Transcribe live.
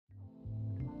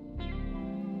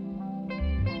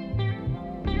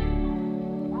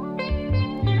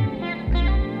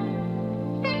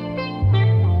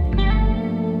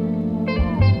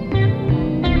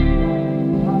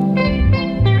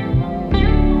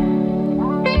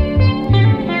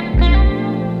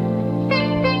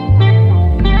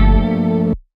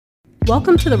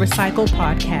Welcome to the Recycle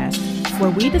Podcast, where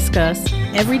we discuss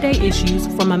everyday issues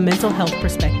from a mental health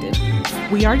perspective.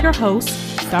 We are your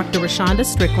hosts, Dr. Rashonda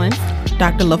Strickland,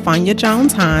 Dr. LaFanya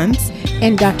Jones-Hines,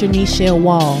 and Dr. Nichelle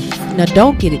Wall. Now,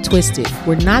 don't get it twisted.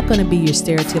 We're not going to be your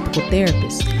stereotypical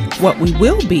therapist. What we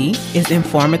will be is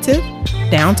informative,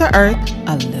 down to earth,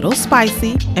 a little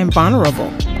spicy, and vulnerable.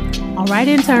 All right,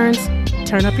 interns,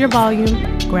 turn up your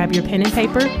volume, grab your pen and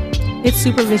paper. It's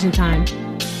supervision time.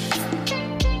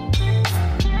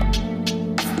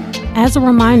 As a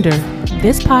reminder,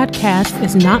 this podcast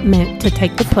is not meant to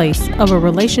take the place of a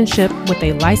relationship with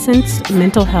a licensed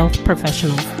mental health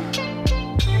professional.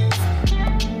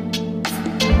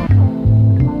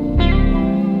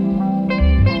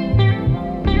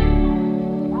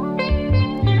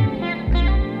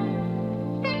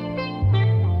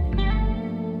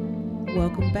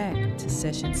 Welcome back to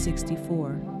session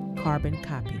 64, Carbon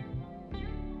Copy.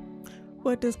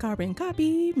 What does carbon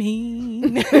copy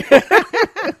mean?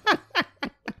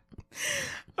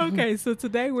 Okay, so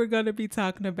today we're going to be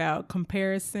talking about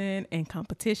comparison and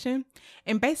competition.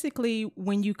 And basically,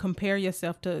 when you compare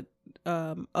yourself to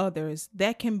others,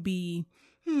 that can be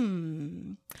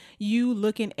you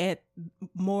looking at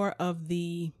more of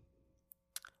the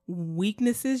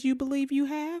weaknesses you believe you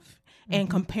have and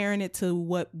comparing it to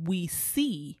what we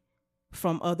see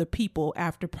from other people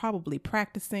after probably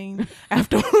practicing,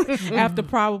 after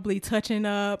probably touching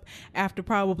up, after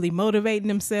probably motivating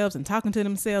themselves and talking to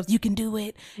themselves, you can do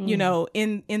it, you know,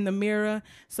 in the mirror.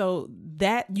 So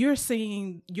that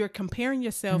you're comparing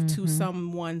yourself to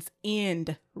someone's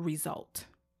end result.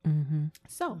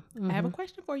 So I have a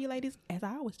question for you ladies, as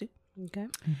I always do. Okay.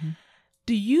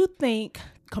 Do you think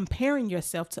comparing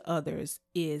yourself to others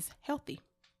is healthy?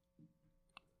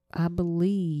 I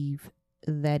believe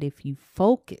that if you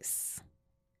focus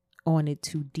on it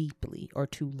too deeply or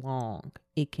too long,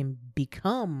 it can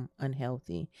become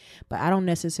unhealthy. But I don't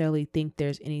necessarily think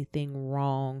there's anything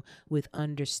wrong with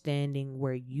understanding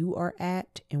where you are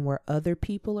at and where other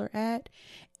people are at.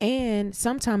 And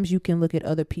sometimes you can look at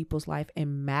other people's life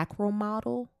and macro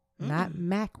model, not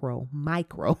macro,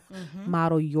 micro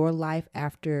model your life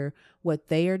after what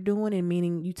they are doing. And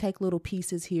meaning you take little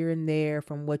pieces here and there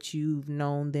from what you've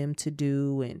known them to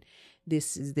do, and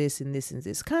this is this and this and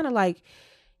this. Kind of like,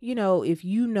 you know, if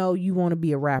you know you want to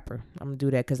be a rapper, I'm gonna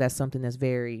do that because that's something that's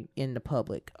very in the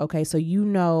public. Okay, so you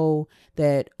know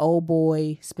that old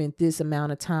boy spent this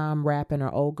amount of time rapping,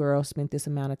 or old girl spent this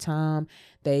amount of time.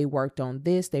 They worked on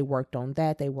this, they worked on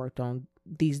that, they worked on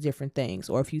these different things.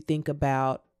 Or if you think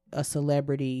about a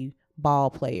celebrity ball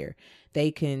player,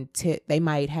 they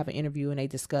might have an interview and they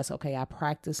discuss, okay, I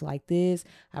practiced like this,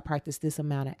 I practiced this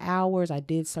amount of hours, I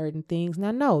did certain things.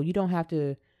 Now, no, you don't have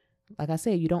to, like I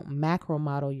said, you don't macro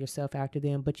model yourself after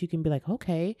them, but you can be like,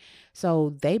 okay,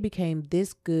 so they became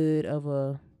this good of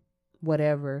a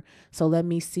whatever, so let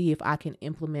me see if I can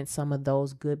implement some of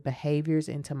those good behaviors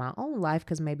into my own life,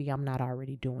 because maybe I'm not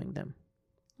already doing them.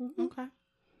 Okay.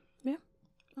 Yeah.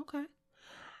 Okay.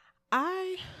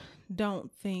 I don't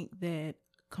think that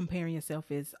comparing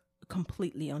yourself is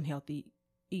completely unhealthy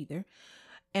either.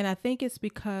 And I think it's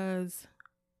because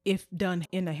if done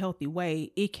in a healthy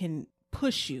way, it can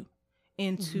push you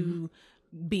into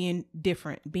being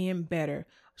different, being better,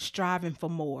 striving for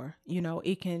more. You know,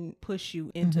 it can push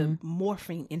you into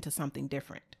morphing into something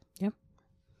different. Yep.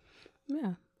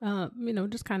 Yeah. You know,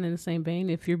 just kind of in the same vein,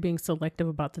 if you're being selective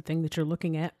about the thing that you're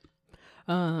looking at,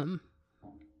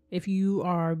 if you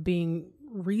are being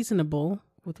reasonable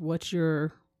with what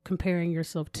you're comparing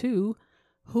yourself to,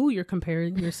 who you're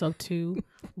comparing yourself to,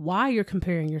 why you're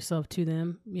comparing yourself to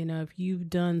them, you know, if you've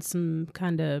done some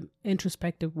kind of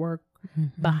introspective work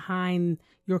behind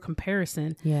your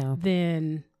comparison,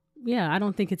 then I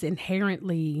don't think it's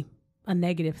inherently a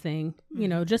negative thing. You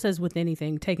know, just as with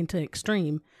anything taken to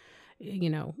extreme, you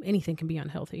know, anything can be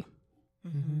unhealthy.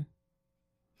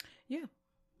 Yeah.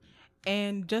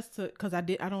 And just to, because I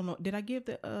don't know, did I give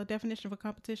the definition of a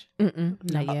competition?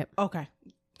 Not yet. Okay.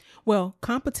 Well,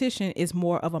 competition is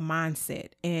more of a mindset,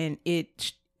 and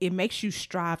it makes you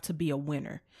strive to be a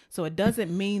winner. So it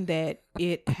doesn't mean that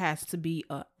it has to be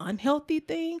an unhealthy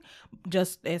thing,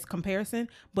 just as comparison,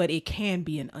 but it can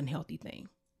be an unhealthy thing.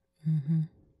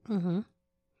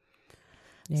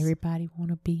 Everybody want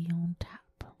to be on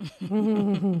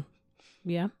top.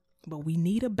 Yeah. But we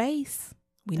need a base.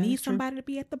 We need somebody to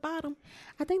be at the bottom.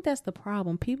 I think that's the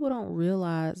problem. People don't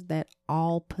realize that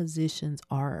all positions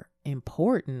are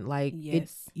important. Like,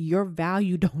 your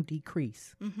value don't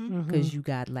decrease because you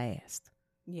got last.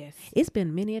 Yes. It's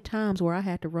been many a times where I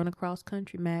had to run a cross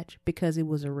country match because it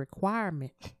was a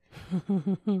requirement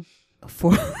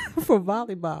for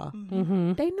volleyball.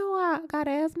 Mm-hmm. They know I got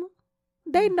asthma.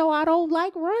 They know I don't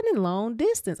like running long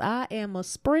distance. I am a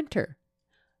sprinter.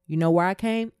 You know where I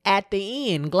came? At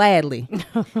the end, gladly.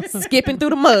 Skipping through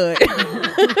the mud.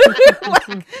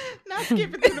 Not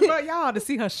skipping through the mud. Y'all ought to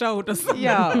see her shoulders.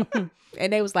 Y'all.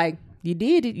 And they was like, you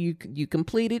did it. You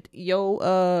completed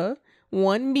your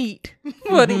one meet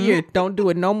for the year. Don't do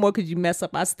it no more because you mess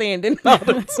up our standing all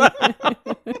the time.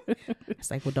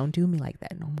 It's like, well, don't do me like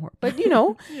that no more. But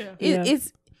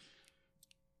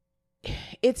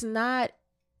it's not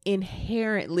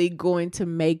inherently going to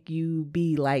make you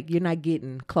be like, you're not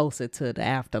getting closer to the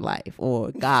afterlife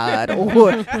or God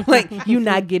or like you're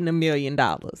not getting $1 million.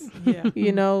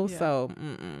 Yeah. So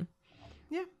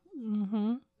Yeah.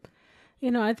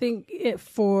 Mm-hmm. I think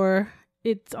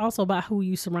it's also about who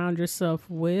you surround yourself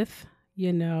with.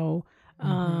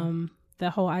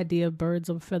 That whole idea of birds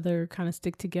of a feather kind of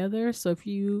stick together. So if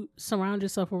you surround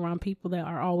yourself around people that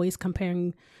are always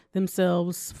comparing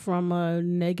themselves from a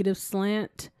negative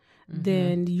slant,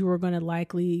 then you are going to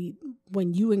likely,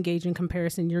 when you engage in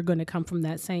comparison, you're going to come from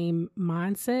that same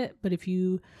mindset. But if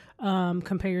you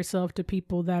compare yourself to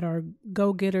people that are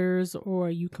go-getters, or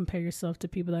you compare yourself to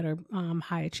people that are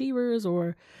high achievers,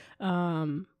 or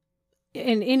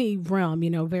in any realm,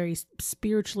 very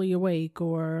spiritually awake,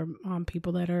 or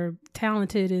people that are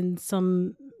talented in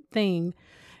something,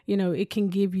 it can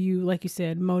give you, like you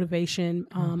said, motivation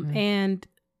and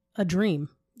a dream,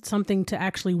 something to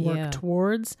actually work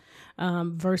towards,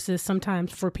 versus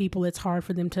sometimes for people, it's hard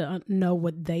for them to know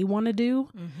what they want to do.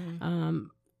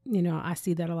 I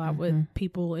see that a lot with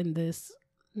people in this,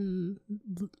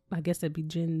 I guess that'd be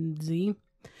Gen Z.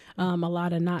 A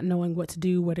lot of not knowing what to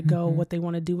do, where to go, what they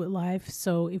want to do with life.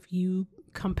 So if you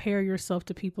compare yourself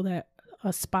to people that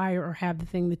aspire or have the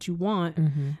thing that you want,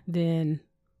 then,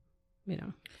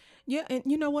 Yeah. And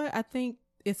you know what? I think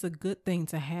it's a good thing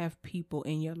to have people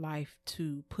in your life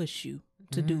to push you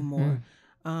to do more.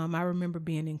 I remember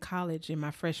being in college in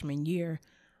my freshman year.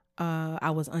 I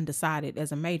was undecided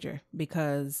as a major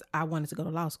because I wanted to go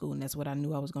to law school, and that's what I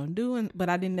knew I was going to do. But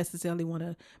I didn't necessarily want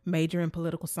to major in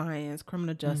political science,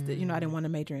 criminal justice. I didn't want to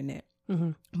major in that.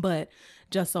 But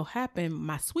just so happened,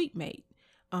 my suite mate,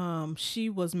 she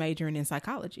was majoring in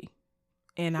psychology.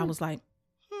 And I was like,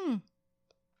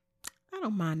 I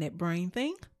don't mind that brain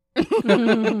thing.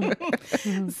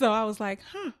 So I was like,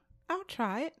 I'll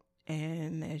try it.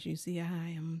 And as you see,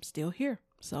 I am still here.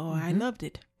 So I loved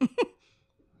it.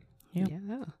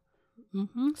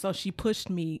 So she pushed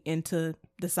me into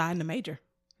deciding to major.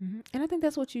 And I think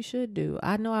that's what you should do.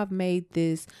 I know I've made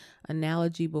this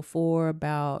analogy before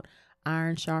about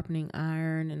iron sharpening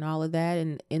iron and all of that.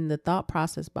 And in the thought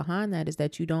process behind that is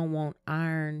that you don't want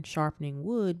iron sharpening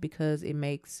wood because it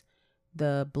makes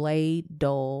the blade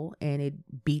dull and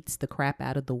it beats the crap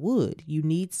out of the wood. You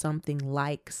need something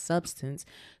like substance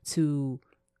to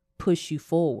push you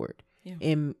forward.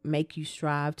 And make you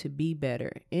strive to be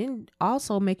better, and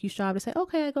also make you strive to say,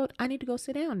 okay, I need to go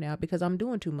sit down now because I'm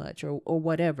doing too much or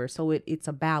whatever. So it's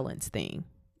a balance thing.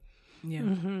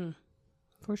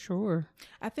 For sure.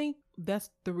 I think that's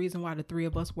the reason why the three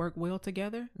of us work well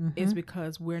together is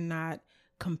because we're not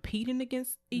competing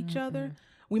against each other.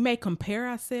 We may compare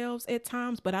ourselves at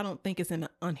times, but I don't think it's in an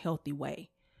unhealthy way.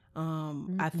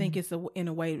 I think it's in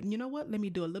a way, you know what, let me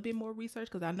do a little bit more research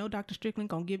because I know Dr. Strickland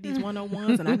gonna give these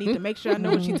 101s and I need to make sure I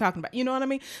know what she's talking about. You know what I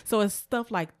mean? So it's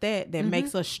stuff like that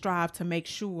makes us strive to make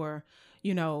sure,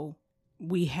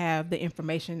 we have the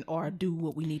information or do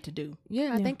what we need to do.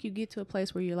 Yeah, I think you get to a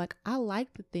place where you're like, I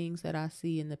like the things that I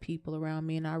see in the people around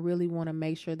me, and I really want to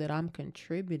make sure that I'm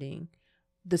contributing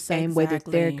the same way that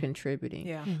they're contributing.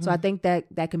 Yeah. So I think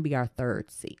that can be our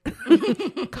third C,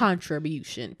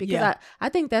 contribution, because I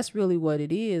think that's really what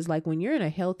it is. Like when you're in a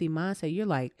healthy mindset, you're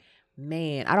like,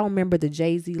 man, I don't remember the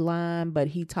Jay-Z line, but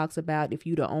he talks about if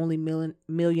you're the only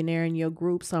millionaire in your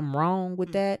group, something wrong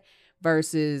with that,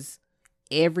 versus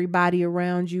everybody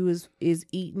around you is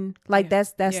eating. Like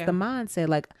that's the mindset.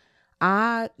 Like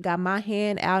I got my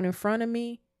hand out in front of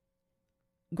me,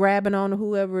 grabbing on to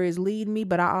whoever is leading me,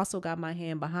 but I also got my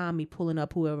hand behind me pulling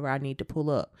up whoever I need to pull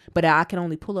up. But I can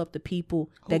only pull up the people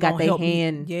that got their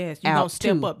hand you're gonna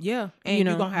step up. And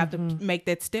you're gonna have to make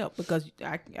that step because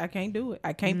I can't do it.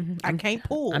 I can't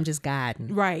pull. I'm just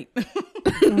guiding. Right.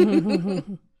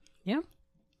 Yeah.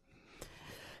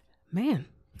 Man.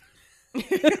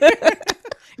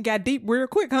 Got deep real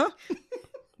quick, huh?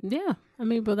 Yeah. I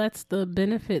mean, but that's the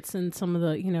benefits and some of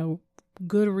the,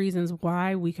 good reasons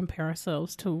why we compare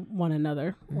ourselves to one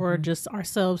another or just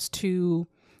ourselves to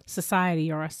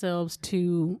society or ourselves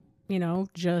to,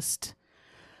 just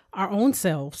our own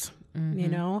selves,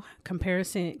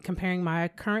 comparing my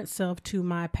current self to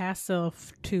my past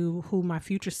self to who my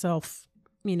future self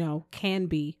can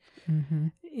be. Mm-hmm.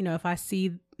 If I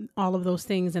see all of those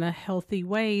things in a healthy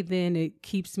way, then it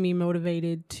keeps me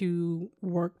motivated to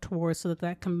work towards so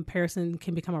that comparison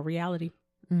can become a reality.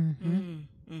 Mm-hmm.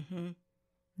 Mm-hmm.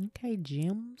 Okay,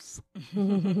 gems.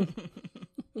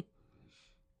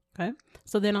 Okay.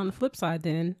 So then on the flip side,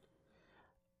 then,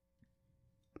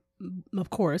 of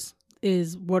course,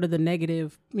 is what are the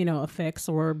negative, effects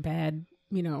or bad,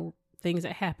 things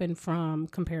that happen from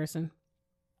comparison?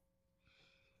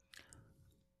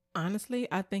 Honestly,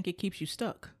 I think it keeps you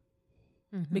stuck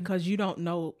Mm-hmm. because you don't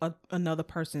know another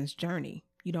person's journey.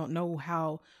 You don't know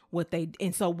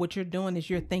and so what you're doing is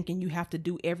you're thinking you have to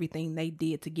do everything they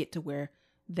did to get to where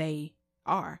they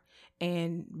are.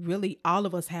 And really, all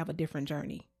of us have a different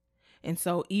journey. And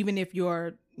so even if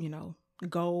your,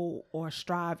 goal or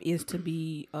strive is to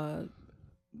be a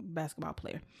basketball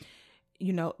player,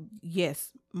 yes,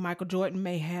 Michael Jordan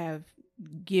may have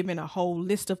given a whole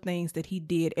list of things that he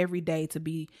did every day to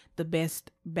be the best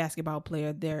basketball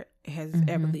player there has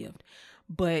ever lived.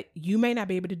 But you may not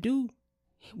be able to do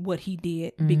what he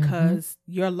did because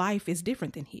your life is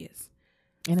different than his.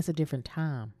 And it's a different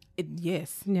time.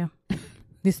 Yes. Yeah.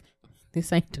 This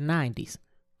ain't the 90s.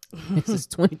 This is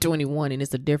 2021 and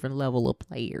it's a different level of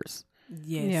players.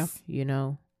 Yes. Yeah.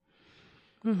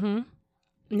 Mm-hmm.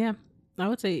 Yeah. I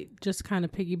would say just kind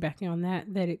of piggybacking on that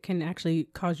it can actually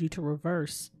cause you to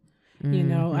reverse.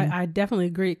 I definitely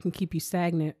agree it can keep you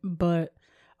stagnant, but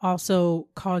also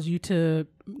cause you to,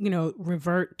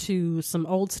 revert to some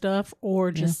old stuff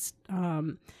or just,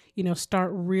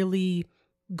 start really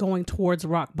going towards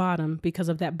rock bottom because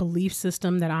of that belief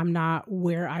system that I'm not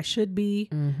where I should be,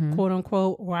 quote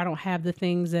unquote, or I don't have the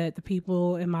things that the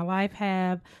people in my life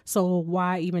have. So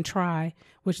why even try?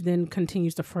 Which then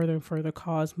continues to further and further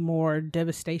cause more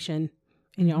devastation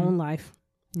in your own life.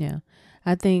 Yeah.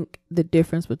 I think the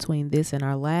difference between this and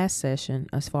our last session,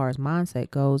 as far as mindset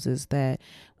goes, is that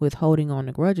with holding on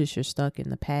to grudges, you're stuck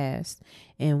in the past.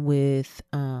 And with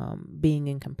being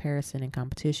in comparison and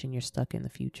competition, you're stuck in the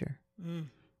future. Mm.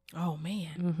 Oh,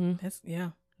 man. That's,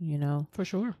 For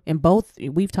sure. And both,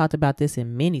 we've talked about this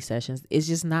in many sessions. It's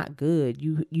just not good.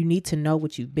 You need to know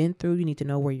what you've been through. You need to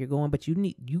know where you're going, but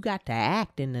you got to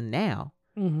act in the now.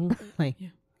 Like,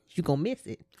 you're going to miss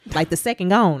it. Like the second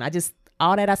gone.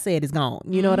 All that I said is gone.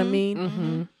 You know what I mean?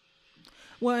 Mm-hmm.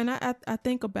 Well, and I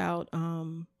think about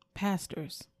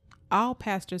pastors. All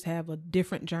pastors have a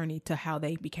different journey to how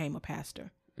they became a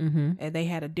pastor. Mm-hmm. And they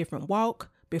had a different walk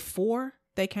before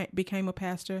they became a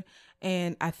pastor.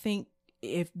 And I think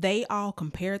if they all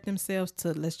compared themselves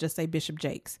to, let's just say, Bishop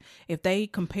Jakes, if they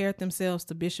compared themselves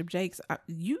to Bishop Jakes,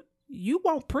 you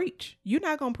won't preach. You're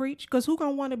not going to preach because who's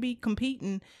going to want to be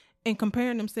competing and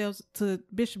comparing themselves to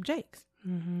Bishop Jakes?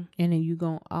 Mm-hmm. And then you're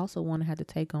going to also want to have to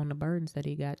take on the burdens that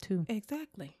he got too.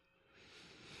 Exactly.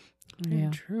 Yeah,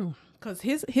 true. Because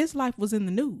his life was in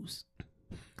the news.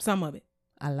 Some of it.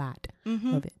 A lot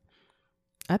of it.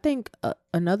 I think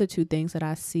another two things that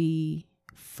I see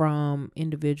from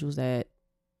individuals that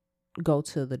go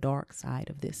to the dark side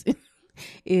of this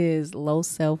is low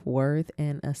self-worth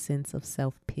and a sense of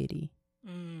self-pity.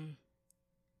 Mm.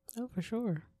 Oh, for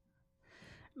sure.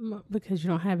 Because you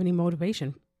don't have any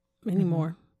motivation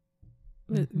anymore.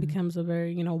 It becomes a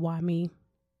very, why me?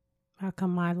 How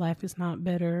come my life is not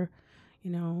better?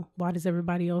 Why does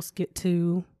everybody else get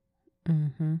to?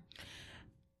 Mm-hmm.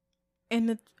 And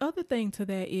the other thing to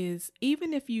that is,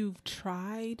 even if you've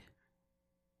tried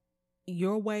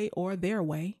your way or their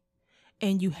way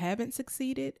and you haven't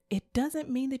succeeded, it doesn't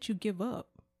mean that you give up.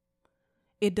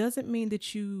 It doesn't mean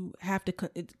that you have to,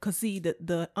 because see,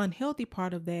 the unhealthy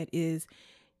part of that is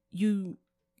you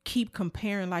keep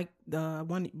comparing, like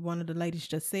one of the ladies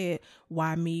just said,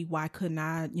 why me? Why couldn't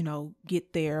I,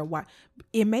 get there? Why?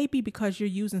 It may be because you're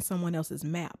using someone else's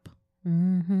map.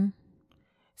 Mm-hmm.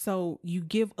 So you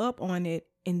give up on it,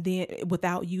 and then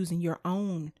without using your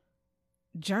own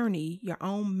journey, your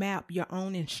own map, your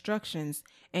own instructions,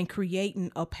 and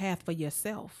creating a path for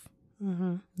yourself.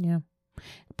 Mm-hmm. Yeah.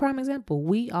 Prime example,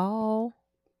 we all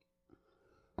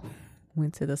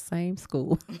went to the same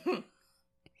school.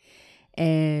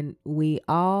 And we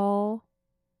all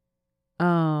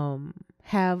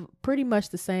have pretty much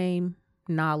the same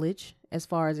knowledge as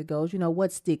far as it goes.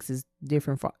 What sticks is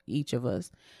different for each of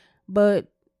us. But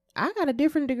I got a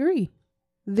different degree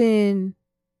than,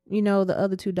 the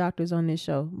other two doctors on this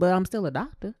show. But I'm still a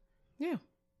doctor. Yeah.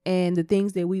 And the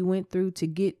things that we went through to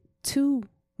get to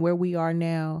where we are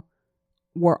now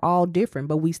were all different,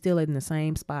 but we still in the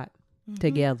same spot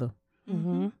together.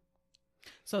 Mm-hmm.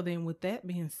 So then with that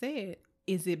being said,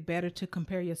 is it better to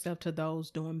compare yourself to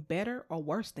those doing better or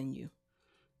worse than you?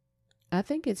 I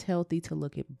think it's healthy to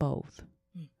look at both.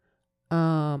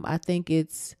 I think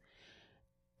it's,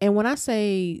 and when I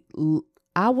say,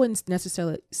 I wouldn't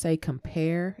necessarily say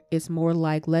compare. It's more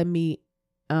like, let me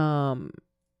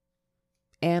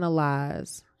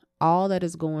analyze all that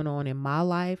is going on in my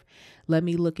life. Let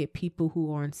me look at people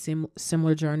who are on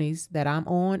similar journeys that I'm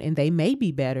on, and they may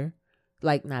be better,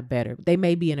 like not better. They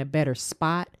may be in a better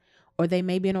spot, or they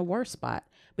may be in a worse spot.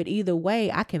 But either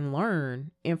way, I can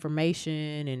learn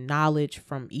information and knowledge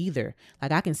from either.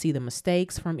 Like, I can see the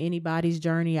mistakes from anybody's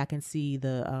journey. I can see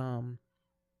the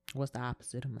what's the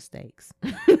opposite of mistakes?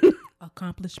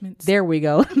 Accomplishments. There we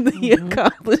go. The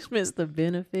accomplishments, the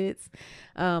benefits.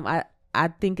 I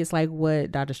think it's like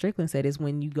what Dr. Strickland said, is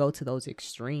when you go to those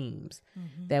extremes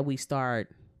that we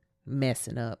start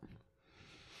messing up.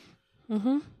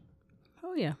 Mm-hmm.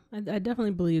 Oh yeah, I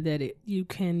definitely believe that you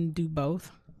can do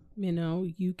both. You know,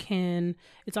 you can,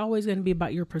 it's always going to be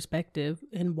about your perspective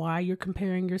and why you're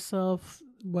comparing yourself,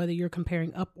 whether you're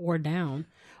comparing up or down.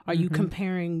 Are you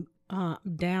comparing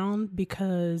down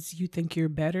because you think you're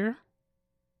better?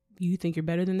 You think you're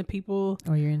better than the people?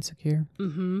 Or you're insecure.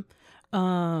 Than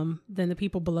the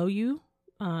people below you.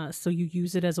 So you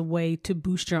use it as a way to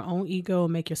boost your own ego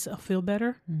and make yourself feel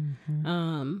better.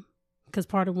 Because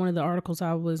part of one of the articles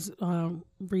I was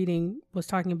reading was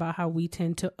talking about how we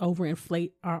tend to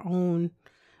overinflate our own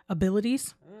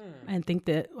abilities and think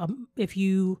that if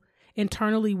you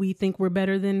internally, we think we're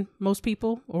better than most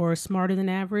people or smarter than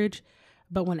average,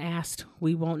 but when asked,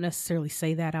 we won't necessarily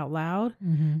say that out loud.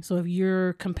 So if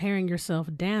you're comparing yourself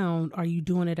down, are you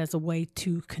doing it as a way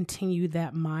to continue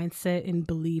that mindset and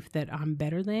belief that I'm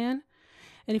better than?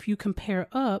 And if you compare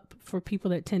up, for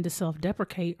people that tend to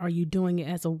self-deprecate, are you doing it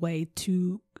as a way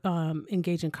to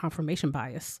engage in confirmation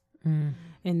bias?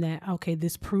 And that, okay,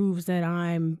 this proves that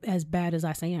I'm as bad as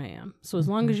I say I am. So as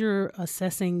long as you're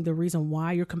assessing the reason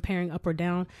why you're comparing up or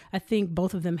down, I think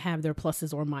both of them have their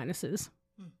pluses or minuses.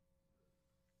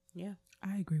 Yeah,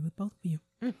 I agree with both of you.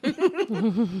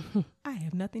 I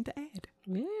have nothing to add.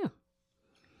 Yeah.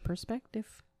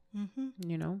 Perspective,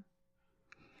 you know.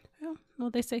 Well,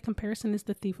 they say comparison is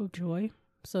the thief of joy.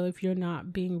 So if you're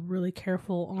not being really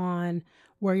careful on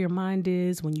where your mind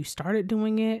is when you started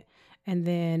doing it, and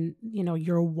then, you know,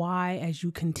 your why as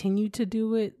you continue to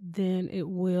do it, then it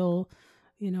will,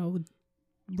 you know,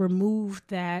 remove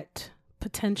that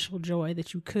potential joy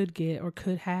that you could get or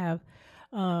could have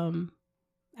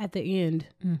at the end,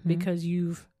 because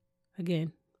you've,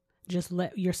 again, just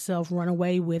let yourself run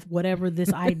away with whatever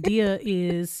this idea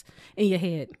is in your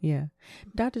head. Yeah.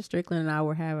 Dr. Strickland and I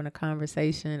were having a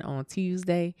conversation on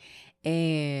Tuesday,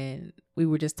 and we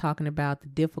were just talking about the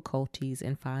difficulties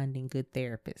in finding good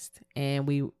therapists. And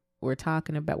we were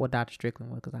talking about, well, Dr.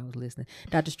 Strickland was, because I was listening.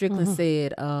 Dr. Strickland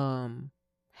said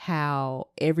how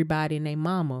everybody and their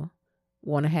mama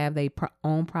want to have their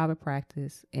own private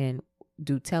practice and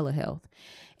do telehealth.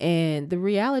 And the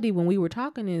reality when we were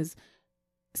talking is,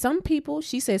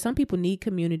 she said some people need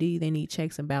community. They need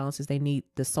checks and balances. They need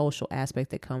the social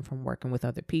aspect that come from working with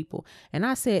other people. And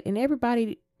I said, and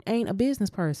everybody ain't a business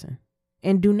person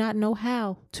and do not know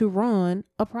how to run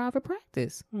a private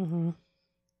practice.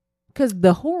 Because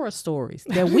the horror stories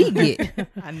that we get.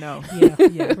 I know.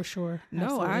 Yeah, for sure. No,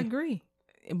 Absolutely. I agree.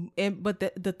 But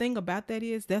the thing about that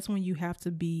is, that's when you have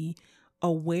to be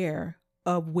aware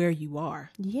of where you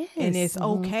are. Yes. And it's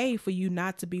okay for you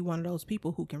not to be one of those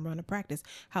people who can run a practice.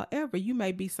 However, you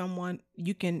may be someone,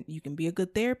 you can be a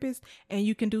good therapist and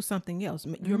you can do something else.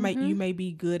 You may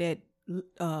be good at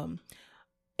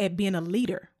being a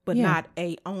leader, but not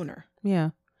a owner. Yeah.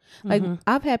 Like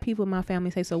I've had people in my family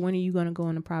say, so when are you going to go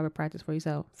into private practice for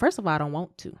yourself? First of all, I don't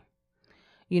want to.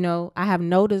 You know, I have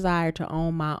no desire to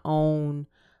own my own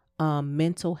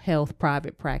mental health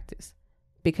private practice.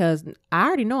 Because I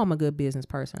already know I'm a good business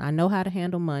person. I know how to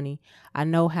handle money. I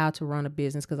know how to run a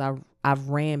business because I've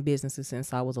ran businesses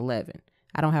since I was 11.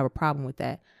 I don't have a problem with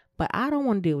that. But I don't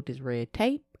want to deal with this red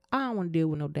tape. I don't want to deal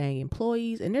with no dang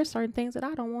employees. And there's certain things that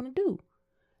I don't want to do.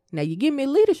 Now, you give me a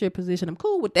leadership position, I'm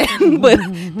cool with that. But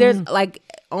there's like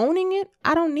owning it.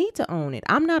 I don't need to own it.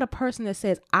 I'm not a person that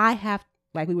says I have,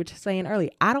 like we were just saying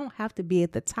earlier, I don't have to be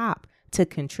at the top to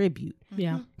contribute.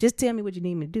 Yeah. Just tell me what you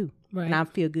need me to do. Right. And I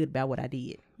feel good about what I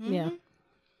did. Yeah.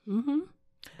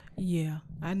 Yeah.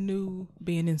 I knew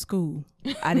being in school,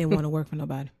 I didn't want to work for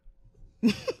nobody.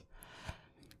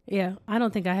 Yeah. I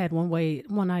don't think I had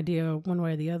one idea one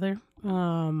way or the other.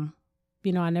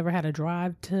 You know, I never had a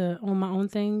drive to own my own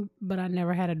thing, but I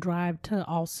never had a drive to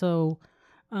also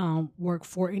work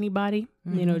for anybody.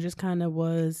 You know, just kind of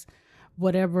was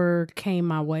whatever came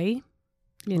my way.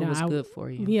 You know, what was good for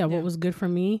you. Yeah, what was good for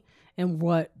me and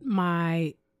what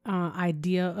my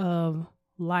idea of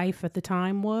life at the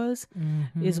time was,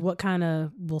 Mm-hmm. is what kind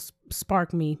of will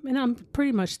spark me. And I'm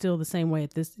pretty much still the same way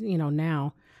at this,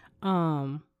 now.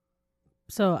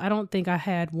 So I don't think I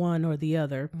had one or the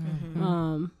other.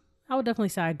 Mm-hmm. I would definitely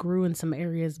say I grew in some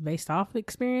areas based off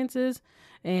experiences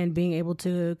and being able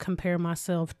to compare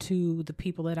myself to the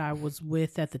people that I was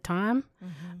with at the time.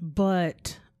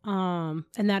 But, and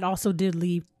that also did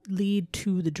lead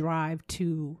to the drive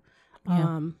to,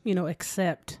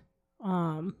 accept,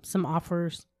 some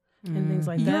offers and things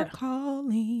like You're that.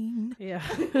 calling Yeah.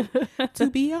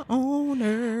 to be a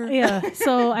owner. Yeah.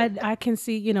 So I can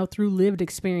see, through lived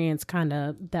experience, kind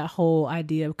of that whole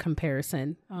idea of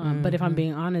comparison. But if I'm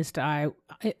being honest, I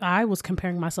was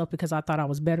comparing myself because I thought I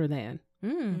was better than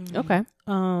Okay.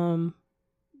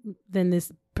 than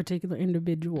this particular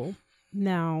individual.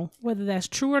 Now, whether that's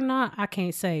true or not, I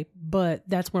can't say, but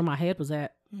that's where my head was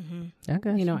at,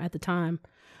 Okay. at the time.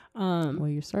 Well,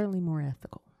 you're certainly more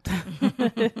ethical.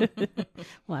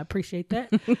 Well, I appreciate that.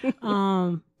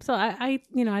 So I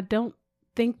don't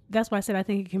think, that's why I said I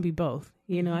think it can be both.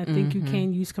 I think you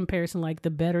can use comparison like the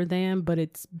better than, but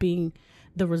it's being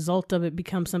the result of it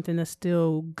becomes something that's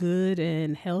still good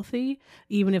and healthy,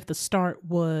 even if the start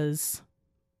was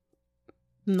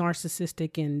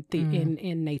narcissistic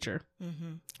in nature.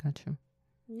 Gotcha.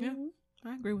 Yeah,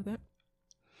 I agree with that.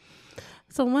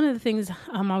 So one of the things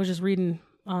I was just reading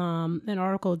an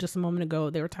article just a moment ago,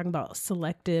 they were talking about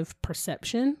selective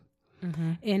perception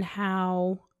and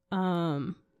how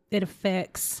it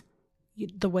affects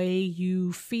the way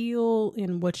you feel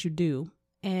and what you do.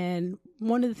 And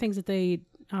one of the things that the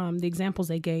examples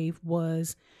they gave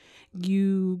was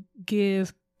you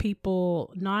give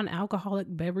people non-alcoholic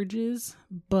beverages,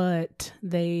 but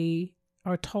they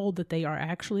are told that they are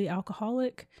actually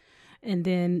alcoholic. And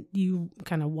then you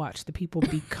kind of watch the people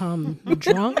become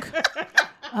drunk.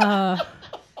 That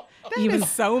is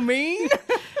so mean.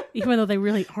 Even though they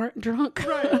really aren't drunk.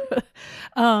 Right.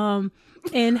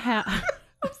 And how...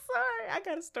 I'm sorry. I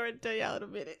got a story to tell y'all in a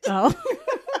minute. Oh.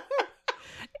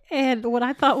 And what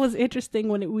I thought was interesting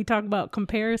when we talk about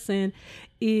comparison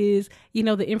is,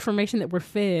 the information that we're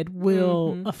fed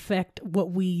will affect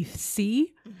what we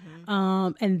see,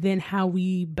 and then how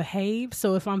we behave.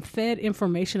 So if I'm fed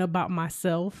information about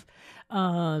myself,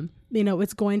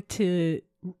 it's going to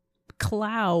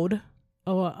cloud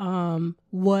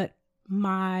what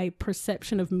my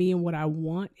perception of me and what I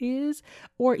want is,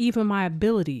 or even my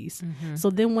abilities. So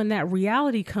then when that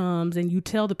reality comes and you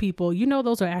tell the people,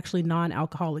 those are actually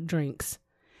non-alcoholic drinks.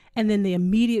 And then the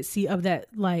immediacy of that,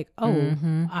 like,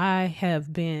 I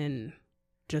have been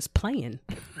just playing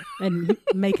and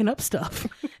making up stuff.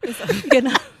 I'm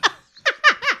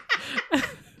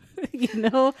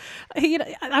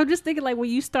just thinking, like, when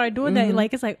you start doing that,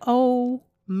 like, it's like, oh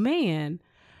man,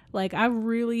 like I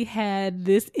really had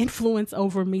this influence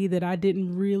over me that I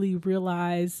didn't really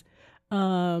realize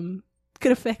could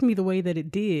affect me the way that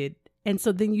it did. And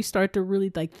so then you start to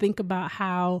really like think about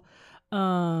how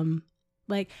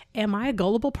like, am I a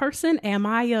gullible person? Am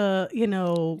I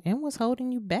And what's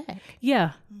holding you back?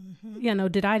 Yeah.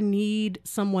 Did I need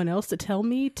someone else to tell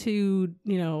me to,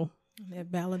 That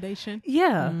validation.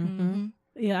 Yeah.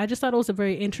 Yeah, I just thought it was a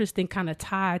very interesting kind of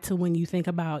tie to when you think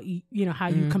about, how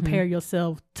you compare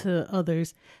yourself to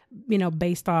others,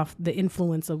 based off the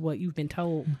influence of what you've been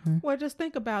told. Well, just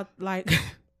think about like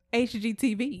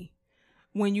HGTV.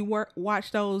 When you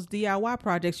watch those DIY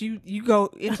projects, you go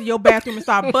into your bathroom and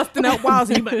start busting up walls,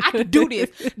 and you be like, I can do this.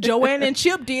 Joanna and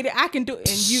Chip did it. I can do it. And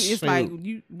it's like,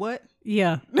 you what?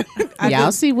 Yeah.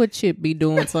 Y'all see what Chip be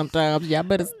doing sometimes. Y'all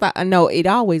better stop. No, it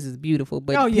always is beautiful,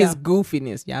 but his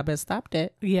goofiness, y'all better stop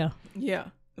that. Yeah. Yeah.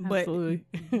 But Absolutely.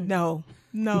 no.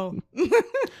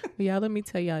 Y'all, let me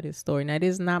tell y'all this story. Now,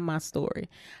 this is not my story.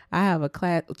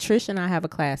 Trish and I have a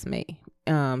classmate.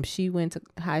 She went to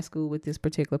high school with this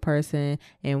particular person,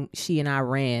 and she and I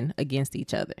ran against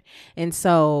each other. And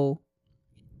so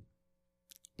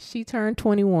she turned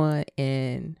 21,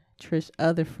 and Trish's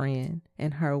other friend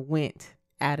and her went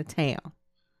out of town.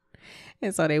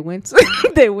 And so they went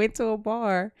to a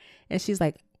bar, and she's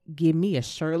like, give me a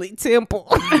Shirley Temple.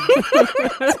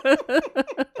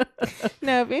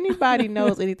 Now, if anybody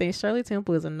knows anything, Shirley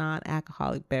Temple is a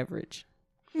non-alcoholic beverage.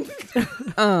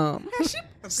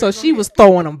 So she was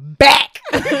throwing them back.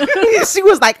 She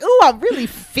was like, "Ooh, I'm really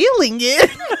feeling it."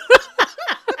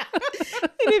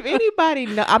 And if anybody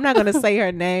know, I'm not gonna say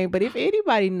her name, but if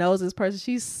anybody knows this person,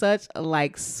 she's such a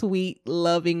like sweet,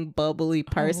 loving, bubbly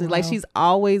person. Like she's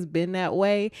always been that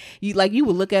way. You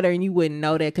would look at her and you wouldn't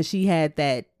know that because she had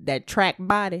that track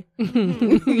body.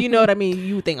 You know what I mean?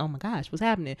 You would think, "Oh my gosh, what's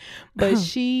happening?" But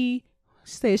she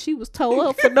said she was toe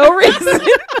up for no reason.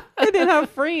 And then her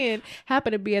friend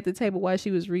happened to be at the table while she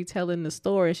was retelling the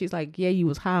story. And she's like, yeah, you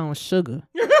was high on sugar.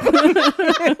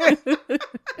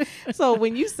 So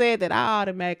when you said that, I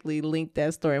automatically linked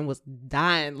that story and was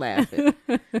dying laughing.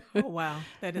 Oh, wow.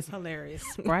 That is hilarious.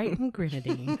 Sprite and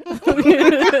grenadine.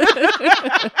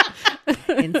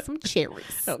 And some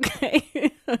cherries.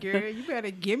 Okay. Girl, you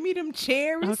better give me them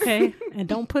cherries. Okay. And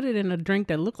don't put it in a drink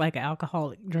that look like an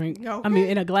alcoholic drink. Okay. I mean,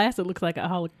 in a glass that looks like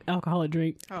an alcoholic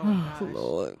drink. Oh, gosh.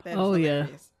 Lord. That is Oh, yeah.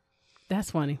 hilarious.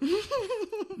 That's funny.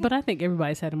 But I think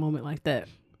everybody's had a moment like that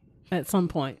at some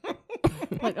point.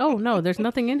 Like, oh, no, there's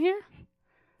nothing in here?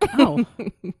 Oh.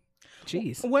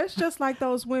 Jeez. Well, it's just like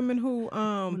those women who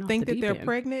off think the that they're deep end.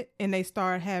 pregnant and they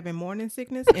start having morning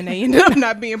sickness and they end up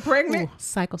not being pregnant.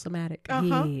 Psychosomatic.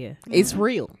 Uh-huh. Yeah. It's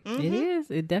real. It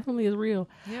is. It definitely is real.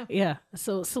 Yeah. Yeah.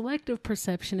 So selective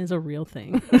perception is a real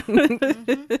thing.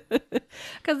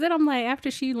 Because then I'm like, after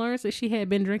she learns that she had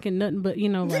been drinking nothing but,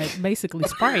 like basically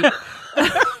Sprite,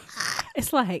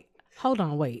 it's like, hold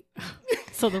on, wait.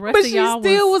 So the rest But of she y'all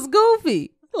still was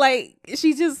goofy. Like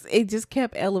it just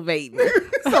kept elevating.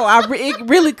 So it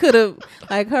really could have,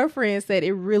 like her friend said,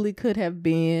 it really could have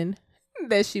been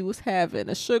that she was having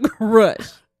a sugar rush,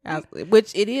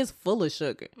 which it is full of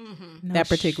sugar. No, that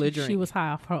particular she drink. was high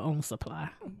off her own supply.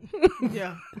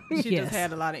 Yeah. She Yes. just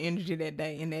had a lot of energy that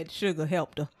day and that sugar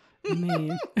helped her.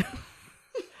 Man.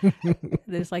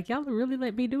 It's like, y'all really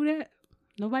let me do that?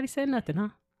 Nobody said nothing, huh?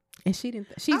 And she didn't.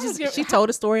 don't She get- told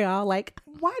a story all like,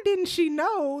 Why didn't she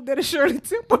know that a Shirley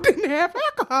Temple didn't have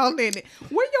alcohol in it?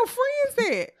 Where your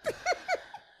friends at?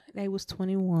 they was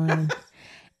 21.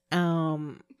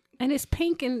 And it's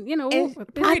pink and,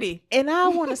 And Pretty. And I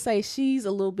want to say she's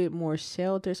a little bit more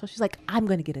sheltered. So she's like, I'm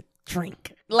going to get a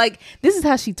drink. Like, this is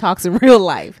how she talks in real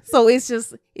life. So it's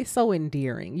so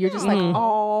endearing. You're just like,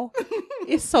 oh,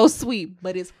 it's so sweet,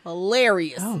 but it's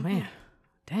hilarious. oh, man.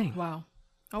 Dang. Wow.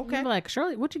 Okay. Okay. Like,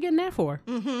 Shirley, what you getting that for?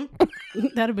 Mm-hmm.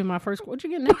 That'd have been my first. What you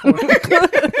getting that for?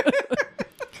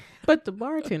 But the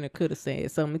bartender could have said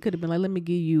something. It could have been like, let me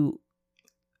give you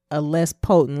a less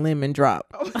potent lemon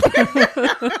drop.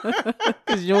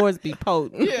 Because yours be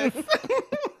potent. Yes.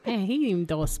 Man, he didn't even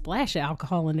throw a splash of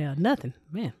alcohol in there. Nothing.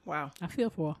 Man, Wow. I feel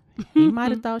for her. He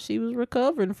might have thought she was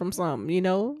recovering from something, Ain't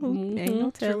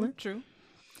no telling. True.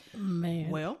 Man,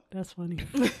 Well, that's funny.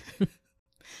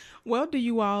 do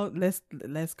you all let's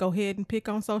go ahead and pick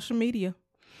on social media.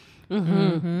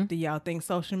 Mm-hmm. Do y'all think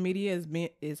social media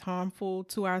is harmful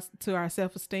to our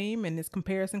self-esteem and this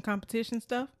comparison competition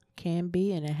stuff? Can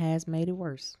be, and it has made it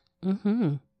worse.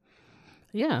 Mm-hmm.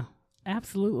 Yeah,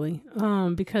 absolutely.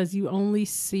 Because you only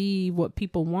see what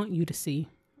people want you to see.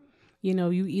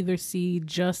 You either see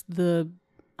just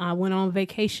I went on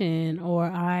vacation, or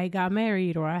I got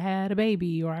married, or I had a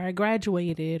baby, or I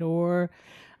graduated, or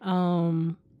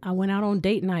I went out on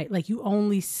date night. Like, you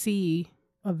only see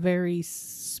a very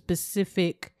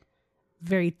specific,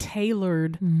 very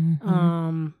tailored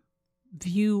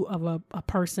view of a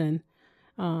person.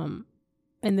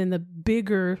 And then the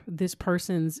bigger this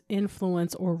person's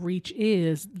influence or reach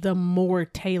is, the more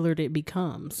tailored it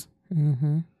becomes.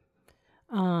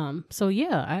 So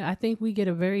yeah, I think we get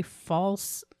a very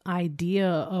false idea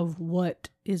of what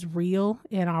is real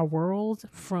in our world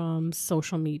from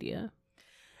social media.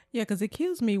 Yeah, because it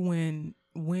kills me when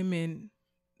women,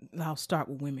 I'll start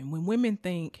with women. When women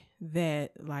think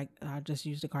that, like, I just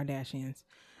use the Kardashians,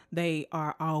 they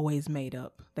are always made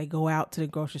up. They go out to the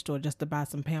grocery store just to buy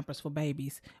some Pampers for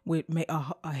babies with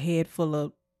a head full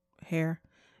of hair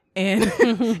and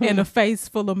and a face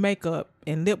full of makeup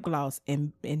and lip gloss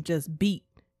and just beat.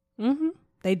 Mm-hmm.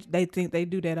 They think they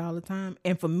do that all the time.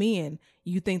 And for men,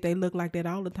 you think they look like that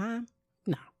all the time?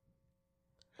 No.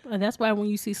 And that's why when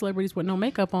you see celebrities with no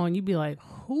makeup on, you be like,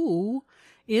 who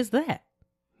is that?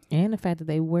 And the fact that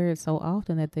they wear it so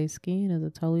often that their skin is a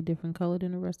totally different color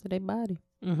than the rest of their body.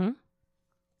 Mm-hmm.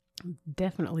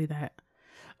 Definitely that.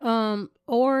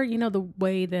 Or, the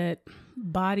way that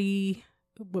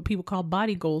what people call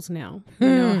body goals now,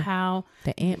 how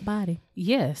The ant body.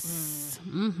 yes.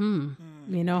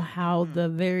 Mm-hmm. How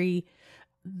the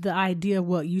idea of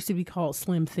what used to be called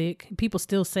slim thick, people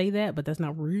still say that, but that's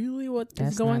not really what's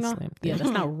going not on. slim thick. Yeah, that's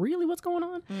not really what's going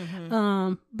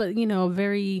on. But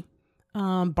very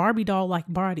Barbie doll like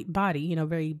body,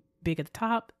 very big at the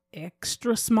top,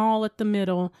 extra small at the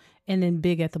middle, and then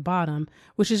big at the bottom,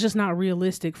 which is just not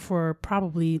realistic for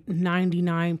probably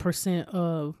 99%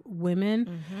 of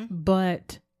women.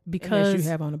 But because Unless you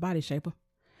have on a body shaper.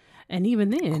 and even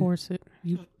then, Corset.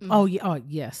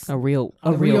 yes, A real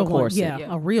corset.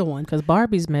 one, a real one, Because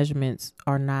Barbie's measurements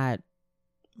are not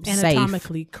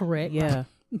anatomically correct, Yeah.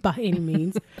 by any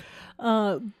means.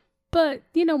 But,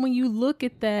 you know, when you look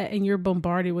at that and you're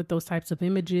bombarded with those types of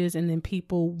images and then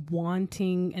people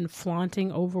wanting and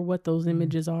flaunting over what those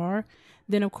images are,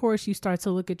 then of course you start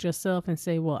to look at yourself and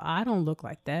say, well, I don't look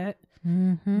like that.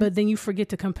 But then you forget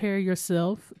to compare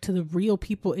yourself to the real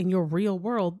people in your real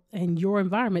world and your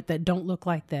environment that don't look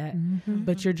like that.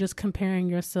 But you're just comparing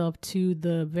yourself to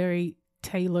the very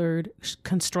tailored,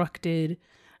 constructed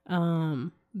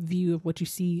view of what you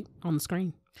see on the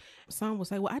screen. Some will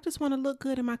say, well, I just want to look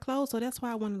good in my clothes, so that's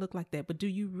why I want to look like that. But do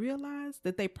you realize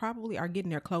that they probably are getting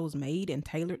their clothes made and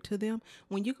tailored to them?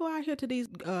 When you go out here to these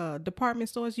department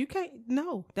stores, you can't,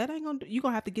 no, that ain't going to, you're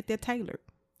going to have to get that tailored.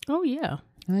 Oh, yeah.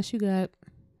 Unless you got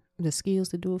the skills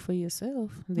to do it for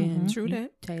yourself, then True you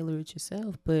that. tailor it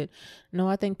yourself. But no,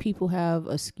 I think people have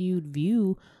a skewed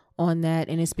view on that,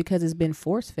 and it's because it's been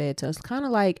force fed to us. Kind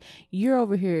of like you're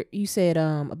over here, you said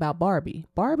about Barbie.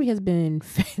 Barbie has been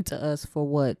fed to us for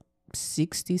what,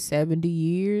 60, 70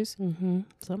 years?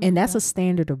 And that's a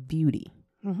standard of beauty.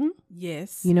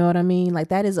 Yes. You know what I mean? Like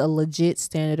that is a legit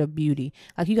standard of beauty.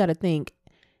 Like you got to think,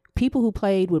 people who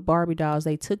played with Barbie dolls,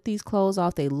 they took these clothes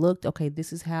off. They looked, okay,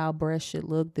 this is how breasts should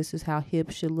look. This is how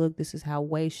hips should look. This is how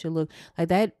waist should look. Like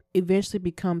that eventually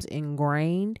becomes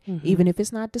ingrained, even if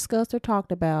it's not discussed or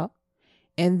talked about.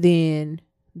 And then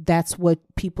that's what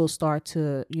people start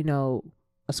to, you know,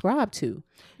 ascribe to.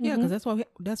 Yeah, because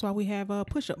that's why we have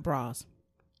push-up bras,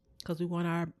 because we want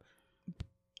our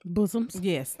bosoms,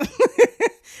 yes,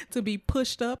 to be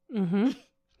pushed up. Yeah.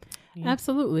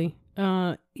 Absolutely.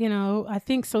 You know, I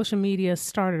think social media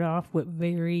started off with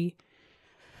very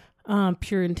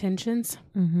pure intentions.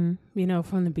 You know,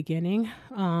 from the beginning.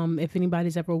 If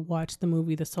anybody's ever watched the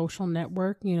movie The Social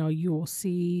Network, you know, you will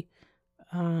see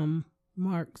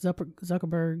Mark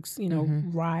Zuckerberg's, you know,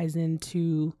 rise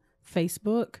into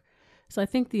Facebook. So I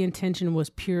think the intention was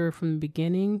pure from the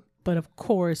beginning, but of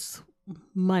course,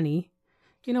 money,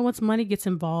 you know, once money gets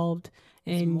involved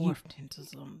and morphed into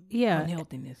some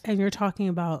unhealthiness, and you're talking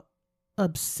about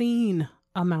obscene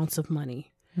amounts of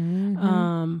money,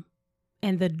 and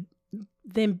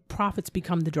then profits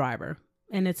become the driver,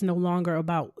 and it's no longer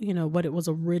about, you know, what it was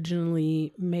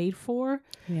originally made for.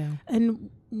 And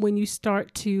when you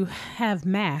start to have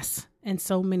mass and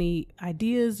so many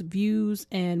ideas, views,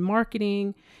 and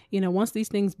marketing, you know, once these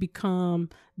things become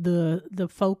the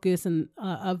focus and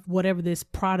of whatever this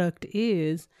product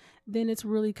is, then it's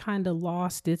really kind of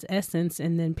lost its essence,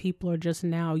 and then people are just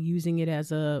now using it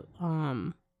as a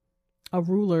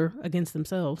ruler against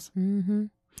themselves.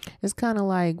 It's kind of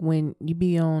like when you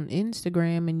be on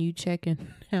Instagram and you checking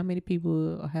how many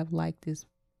people have liked this,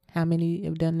 how many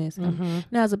have done this. Now,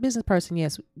 as a business person,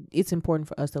 yes, it's important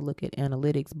for us to look at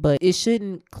analytics, but it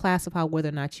shouldn't classify whether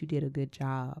or not you did a good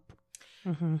job.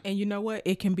 And you know what?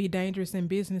 It can be dangerous in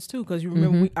business too, because you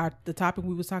remember the topic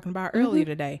we was talking about earlier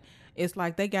today. It's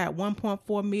like they got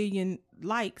 1.4 million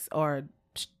likes or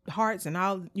hearts and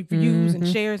all views and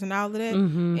shares and all of that,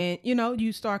 and you know,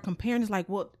 you start comparing. It's like,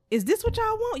 well, is this what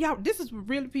y'all want? Y'all, this is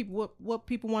really people what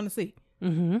people want to see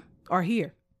or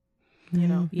hear. You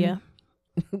know,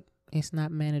 It's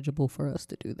not manageable for us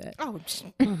to do that. Oh,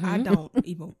 I don't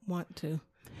even want to.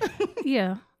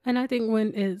 Yeah. And I think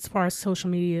when, as far as social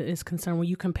media is concerned, when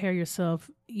you compare yourself,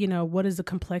 you know, what is the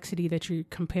complexity that you're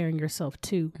comparing yourself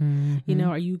to? You know,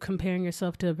 are you comparing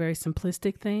yourself to a very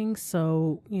simplistic thing?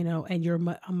 So, you know, and you're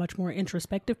a much more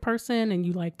introspective person and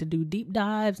you like to do deep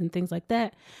dives and things like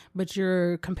that. But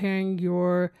you're comparing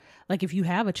like if you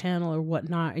have a channel or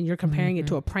whatnot and you're comparing it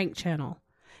to a prank channel,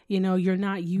 you know, you're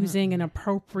not using an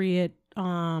appropriate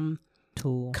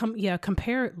tool.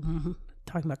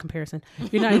 Talking about comparison,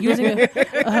 you're not using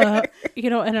you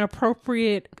know, an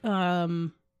appropriate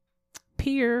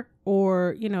peer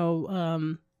or, you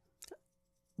know,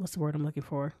 what's the word I'm looking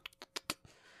for?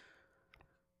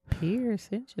 Peer,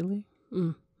 essentially.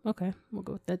 Okay, we'll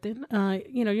go with that then.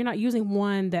 You know, you're not using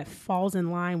one that falls in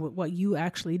line with what you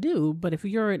actually do. But if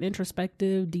you're an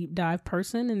introspective, deep dive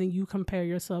person and then you compare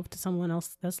yourself to someone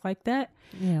else that's like that,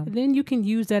 then you can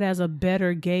use that as a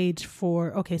better gauge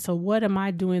for, okay, so what am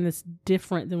I doing that's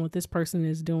different than what this person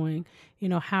is doing? You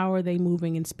know, how are they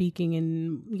moving and speaking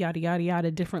and yada, yada,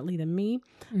 yada differently than me?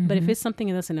 But if it's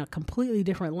something that's in a completely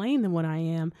different lane than what I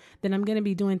am, then I'm going to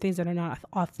be doing things that are not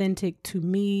authentic to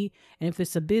me. And if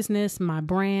it's a business, my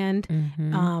brand,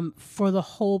 for the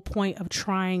whole point of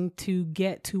trying to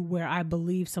get to where I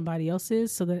believe somebody else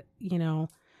is, so that, you know,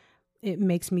 it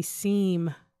makes me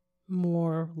seem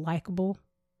more likable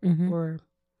or,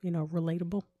 you know,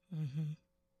 relatable.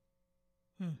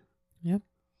 Yep.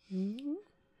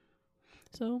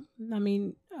 So, I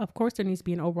mean, of course, there needs to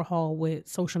be an overhaul with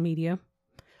social media.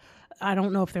 I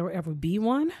don't know if there will ever be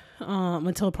one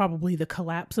until probably the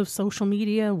collapse of social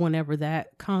media, whenever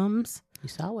that comes. You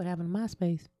saw what happened to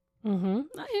MySpace. And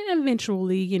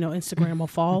eventually, Instagram will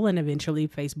fall, and eventually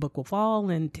Facebook will fall,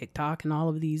 and TikTok and all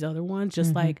of these other ones,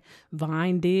 just like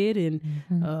Vine did. And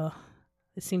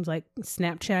it seems like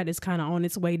Snapchat is kind of on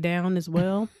its way down as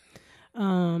well.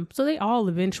 So they all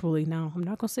eventually, now I'm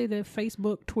not going to say that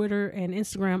Facebook, Twitter, and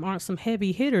Instagram aren't some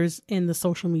heavy hitters in the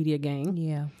social media game.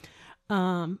 Yeah.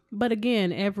 But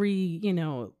again, every,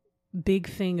 big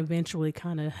thing eventually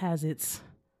kind of has it's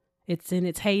in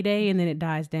its heyday, and then it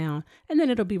dies down, and then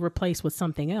it'll be replaced with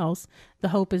something else. The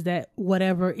hope is that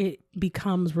whatever it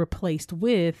becomes replaced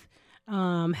with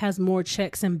has more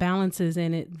checks and balances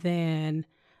in it than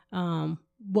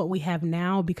what we have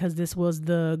now, because this was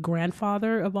the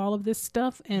grandfather of all of this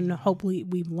stuff. And hopefully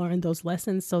we've learned those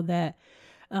lessons, so that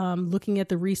looking at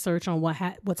the research on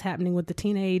what's happening with the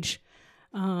teenage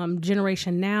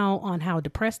generation now, on how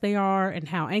depressed they are and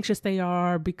how anxious they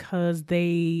are because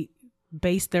they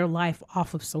base their life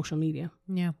off of social media.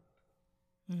 Yeah.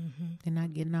 They're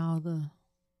not getting all the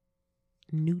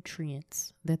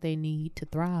nutrients that they need to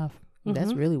thrive.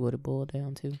 That's really what it boiled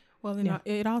down to. Well,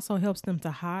 it also helps them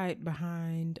to hide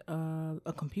behind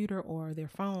a computer or their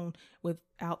phone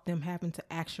without them having to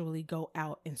actually go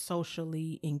out and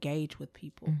socially engage with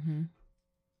people.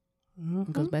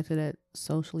 It goes back to that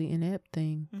socially inept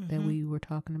thing that we were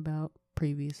talking about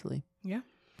previously. Yeah.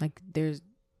 Like,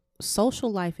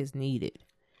 social life is needed.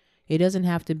 It doesn't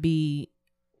have to be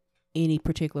any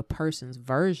particular person's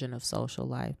version of social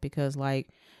life, because like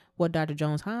what Dr.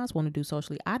 Jones-Hines want to do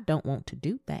socially, I don't want to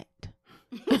do that.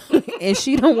 And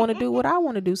she don't want to do what I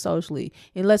want to do socially,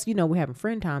 unless we're having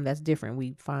friend time. That's different.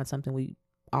 We find something we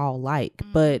all like.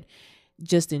 But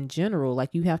just in general,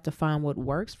 like, you have to find what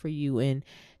works for you, and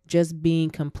just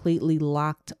being completely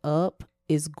locked up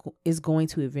is going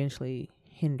to eventually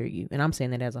hinder you. And I'm saying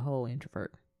that as a whole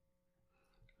introvert.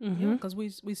 Yeah, because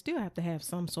we still have to have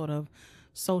some sort of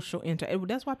social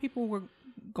That's why people were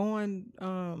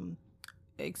going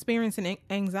experiencing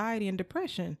anxiety and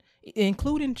depression,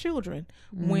 including children,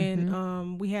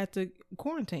 when we had to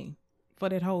quarantine for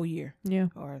that whole year. Yeah.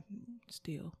 Or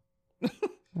still.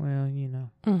 Well,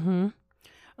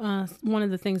 One of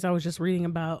the things I was just reading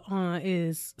about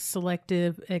is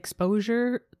selective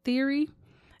exposure theory.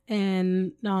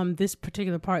 And this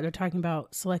particular part, they're talking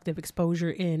about selective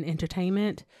exposure in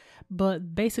entertainment.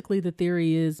 But basically the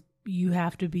theory is you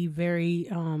have to be very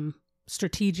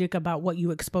strategic about what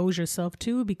you expose yourself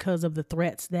to, because of the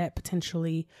threats that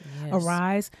potentially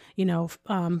arise.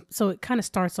 So it kind of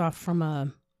starts off from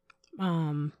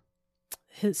a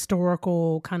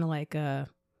historical kind of like a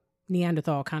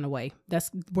Neanderthal kind of way. That's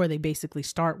where they basically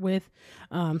start with.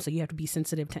 So you have to be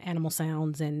sensitive to animal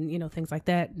sounds and, things like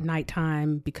that,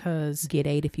 nighttime, because get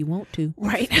aid if you want to.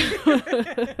 Right.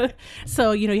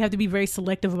 So, you have to be very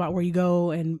selective about where you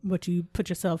go and what you put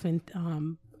yourself in,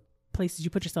 places you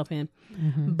put yourself in.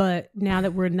 But now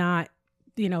that we're not,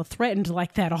 threatened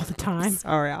like that all the time.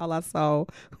 Sorry, all I saw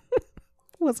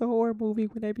was a horror movie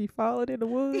when they be falling in the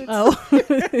woods. Oh.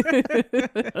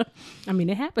 I mean,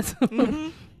 it happens.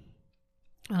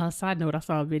 Side note, I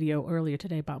saw a video earlier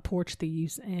today about porch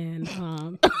thieves, and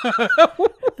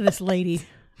this lady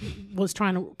was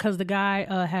trying to, because the guy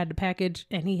had the package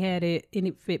and he had it, and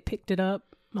if it picked it up,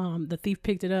 the thief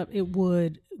picked it up, it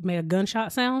would make a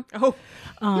gunshot sound.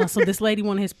 So this lady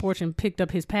went on his porch and picked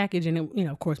up his package, and it,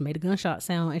 of course, made a gunshot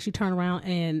sound, and she turned around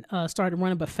and started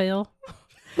running, but fell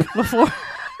before.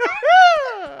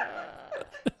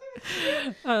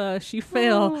 She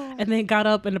fell and then got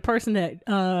up, and the person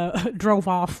that drove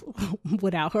off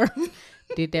without her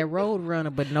did that road runner,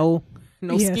 but no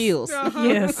skills.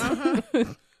 Yes.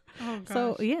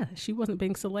 So yeah, she wasn't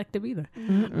being selective either.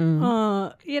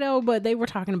 But they were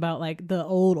talking about like the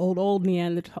old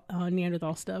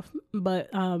Neanderthal stuff. But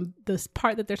this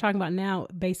part that they're talking about now,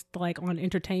 based like on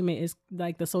entertainment, is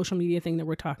like the social media thing that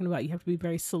we're talking about. You have to be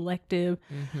very selective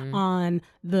on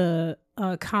the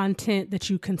content that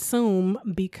you consume,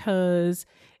 because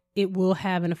it will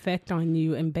have an effect on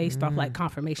you, and based off like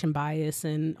confirmation bias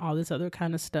and all this other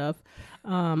kind of stuff,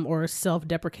 or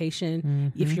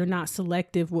self-deprecation. If you're not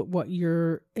selective with what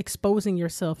you're exposing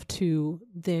yourself to,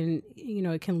 then,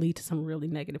 it can lead to some really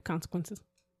negative consequences.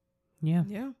 Yeah.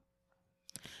 Yeah.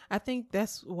 I think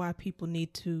that's why people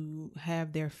need to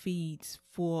have their feeds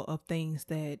full of things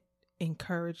that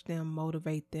encourage them,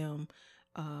 motivate them,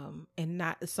 and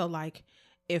not so like,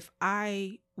 if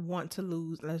I want to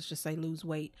let's just say lose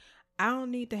weight, I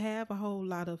don't need to have a whole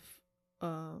lot of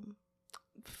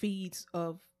feeds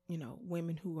of,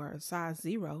 women who are size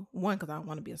 0. One, because I don't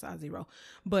want to be a size 0,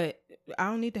 but I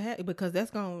don't need to have, because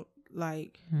that's going to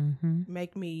like Mm-hmm.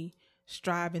 make me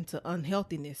strive into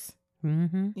unhealthiness.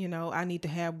 Mm-hmm. You know, I need to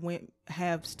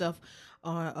have stuff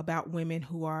about women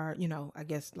who are, you know, I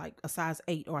guess like a size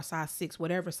 8 or a size 6,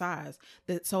 whatever size,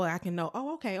 that so I can know,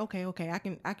 oh, okay,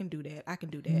 I can do that. I can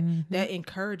do that. Mm-hmm. That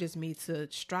encourages me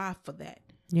to strive for that.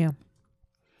 Yeah.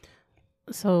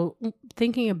 So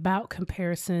thinking about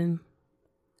comparison,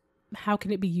 how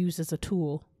can it be used as a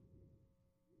tool?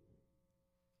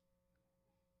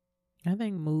 I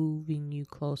think moving you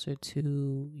closer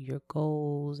to your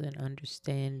goals and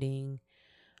understanding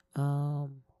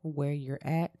where you're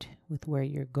at with where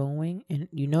you're going. And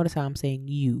you notice how I'm saying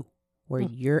you, where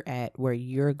you're at, where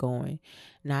you're going,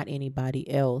 not anybody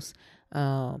else.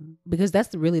 Because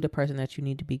that's really the person that you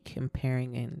need to be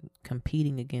comparing and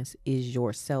competing against is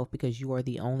yourself, because you are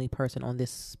the only person on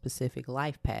this specific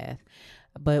life path.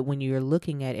 But when you're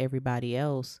looking at everybody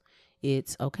else,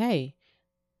 it's okay,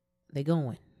 they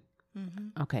going.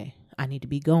 Mm-hmm. Okay, I need to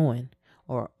be going.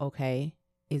 Or okay,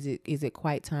 is it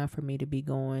quite time for me to be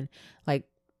going? Like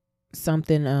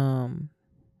something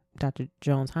Dr.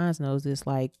 Jones-Hines knows this,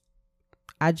 like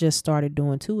I just started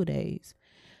doing 2-a-days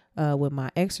with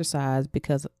my exercise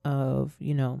because of,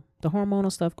 you know, the hormonal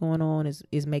stuff going on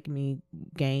is making me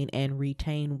gain and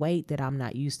retain weight that I'm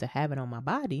not used to having on my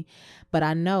body. But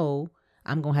I know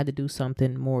I'm going to have to do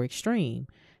something more extreme.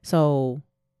 So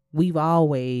we've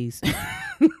always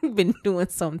been doing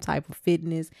some type of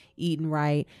fitness, eating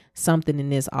right, something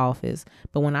in this office.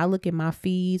 But when I look at my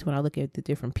feeds, when I look at the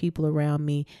different people around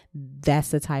me, that's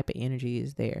the type of energy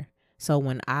is there. So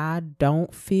when I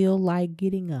don't feel like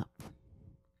getting up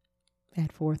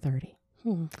at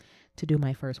 4:30 to do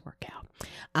my first workout,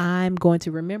 I'm going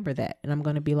to remember that. And I'm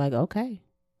going to be like, okay,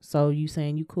 so you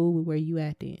saying you cool with where you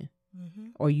at then? Mm-hmm.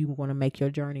 Or you want to make your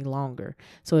journey longer?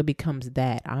 So it becomes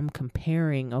that I'm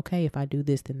comparing, okay, if I do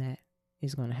this, then that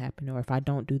is going to happen. Or if I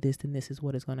don't do this, then this is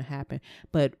what is going to happen.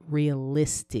 But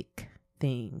realistic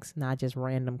things, not just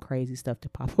random crazy stuff to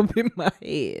pop up in my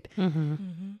head. Mm-hmm.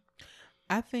 Mm-hmm.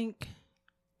 I think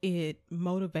it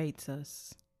motivates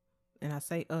us. And I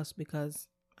say us because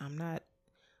I'm not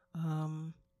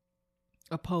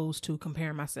opposed to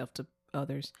comparing myself to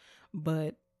others,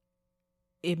 but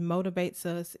it motivates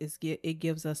us. It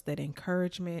gives us that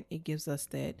encouragement. It gives us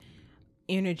that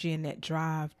energy and that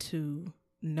drive to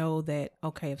know that,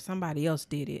 okay, if somebody else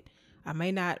did it, I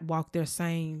may not walk their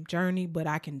same journey, but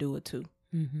I can do it too.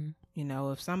 Mm-hmm. You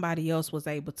know, if somebody else was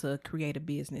able to create a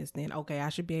business, then okay, I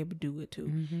should be able to do it too.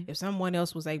 Mm-hmm. If someone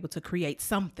else was able to create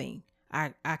something,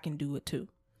 I can do it too.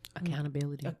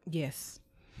 Accountability. Yes.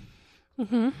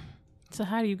 Mm-hmm. So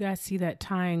how do you guys see that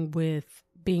tying with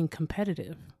being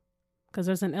competitive? Because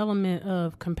there's an element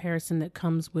of comparison that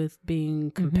comes with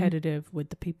being competitive with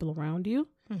the people around you.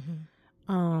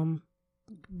 Mm-hmm.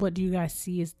 What do you guys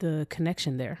see as the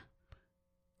connection there?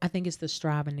 I think it's the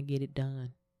striving to get it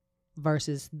done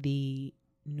versus the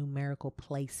numerical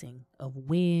placing of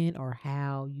when or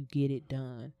how you get it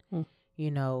done.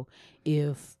 You know,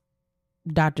 if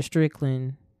Dr.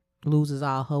 Strickland loses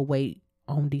all her weight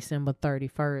on December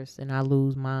 31st and I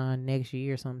lose mine next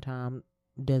year sometime,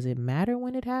 does it matter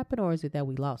when it happened, or is it that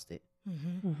we lost it?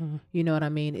 Mm-hmm. Mm-hmm. You know what I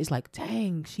mean? It's like,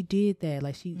 dang, she did that.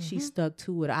 Like she stuck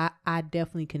to it. I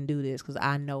definitely can do this because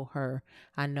I know her.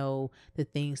 I know the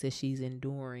things that she's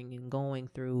enduring and going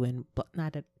through, and but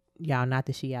not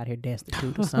that she out here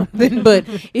destitute or something. But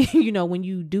you know, when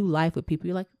you do life with people,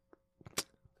 you're like,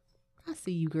 I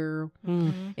see you, girl.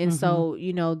 Mm-hmm. And so,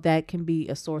 you know, that can be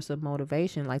a source of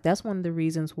motivation. Like that's one of the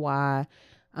reasons why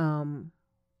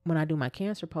when I do my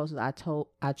cancer posts,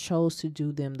 I chose to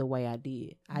do them the way I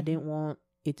did. I didn't want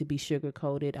it to be sugar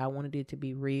coated. I wanted it to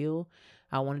be real.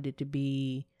 I wanted it to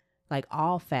be like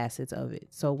all facets of it.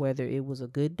 So whether it was a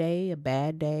good day, a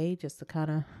bad day, just a kind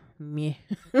of meh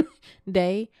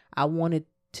day, I wanted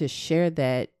to share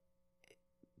that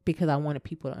because I wanted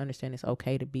people to understand it's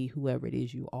okay to be whoever it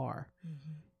is you are.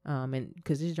 Mm-hmm. And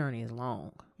because this journey is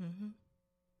long. Mm-hmm.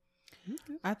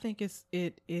 I think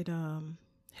it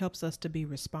helps us to be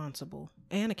responsible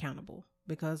and accountable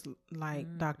because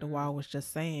like Dr. Wall was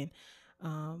just saying,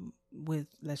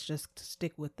 let's just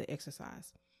stick with the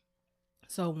exercise.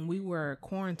 So when we were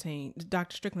quarantined,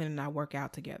 Dr. Strickland and I work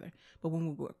out together, but when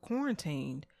we were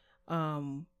quarantined,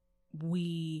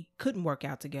 we couldn't work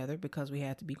out together because we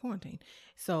had to be quarantined.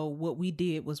 So what we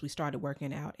did was we started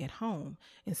working out at home.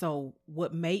 And so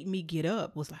what made me get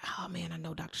up was like, oh man, I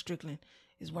know Dr. Strickland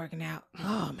is working out.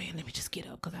 Oh man, let me just get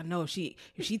up. Cause I know if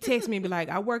she texts me and be like,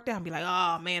 I worked out, and be like,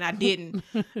 oh man, I didn't.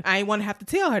 I ain't want to have to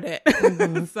tell her that.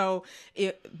 Mm-hmm. So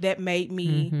that made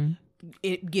me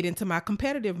get into my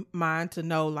competitive mind to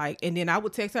know like, and then I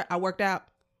would text her, I worked out.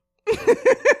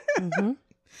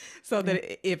 So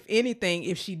that if anything,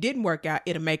 if she didn't work out,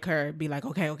 it'll make her be like,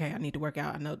 okay, I need to work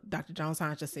out. I know Dr. Jones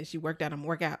Hines just said she worked out, I'm gonna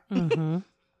work out. Mm-hmm.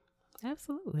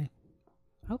 Absolutely.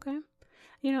 Okay.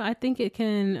 You know, I think it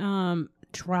can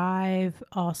drive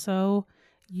also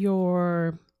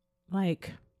your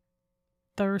like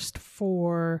thirst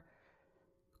for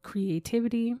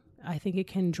creativity. I think it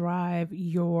can drive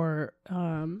your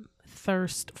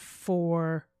thirst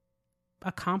for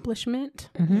accomplishment.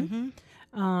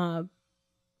 Mm-hmm.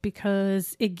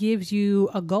 Because it gives you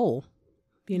a goal.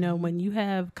 You know, when you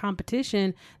have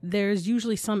competition, there's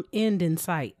usually some end in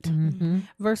sight. Mm-hmm.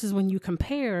 Versus when you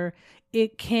compare,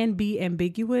 it can be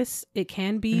ambiguous. It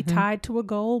can be tied to a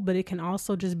goal, but it can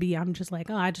also just be, I'm just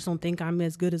like, oh, I just don't think I'm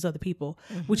as good as other people,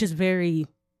 which is very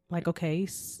like, okay,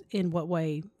 in what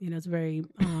way? You know, it's very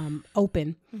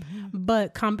open.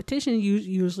 But competition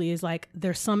usually is like,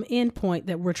 there's some end point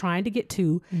that we're trying to get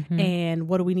to, and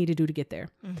what do we need to do to get there?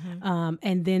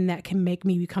 And then that can make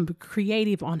me become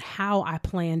creative on how I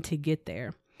plan to get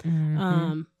there.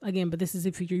 Again, but this is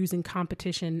if you're using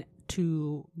competition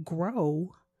to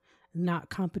grow, not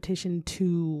competition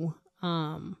to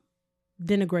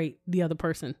denigrate the other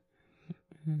person.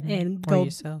 And go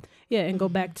yourself. Yeah, and go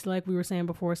back to like we were saying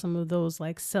before, some of those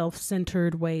like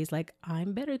self-centered ways, like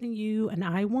I'm better than you and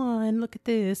I won. Look at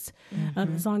this.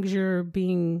 As long as you're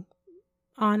being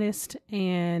honest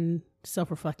and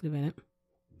self-reflective in it.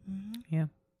 Yeah.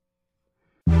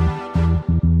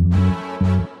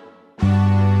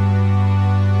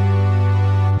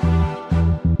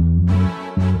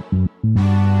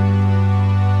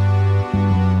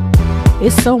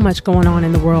 It's so much going on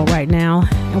in the world right now,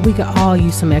 and we could all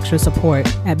use some extra support.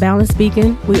 At Balance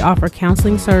Beacon, we offer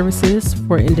counseling services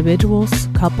for individuals,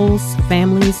 couples,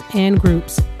 families, and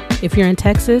groups. If you're in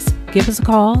Texas, give us a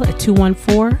call at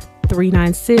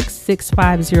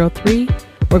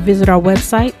 214-396-6503 or visit our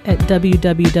website at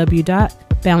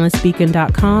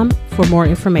www.balancebeacon.com for more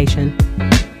information.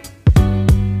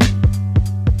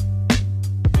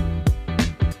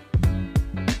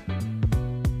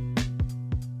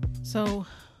 So,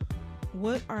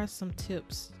 what are some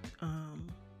tips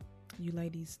you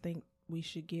ladies think we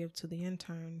should give to the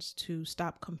interns to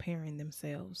stop comparing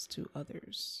themselves to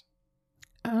others?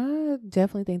 I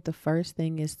definitely think the first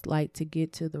thing is like to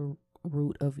get to the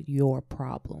root of your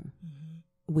problem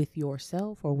with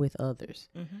yourself or with others.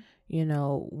 You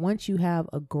know, once you have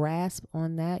a grasp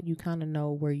on that, you kind of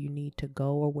know where you need to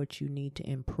go or what you need to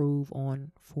improve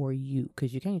on for you,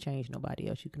 because you can't change nobody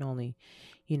else. You can only,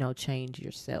 you know, change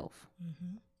yourself.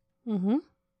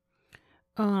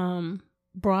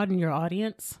 Broaden your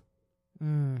audience.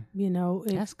 You know,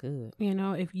 That's good. You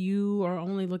know, if you are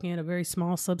only looking at a very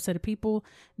small subset of people,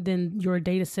 then your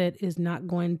data set is not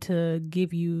going to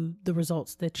give you the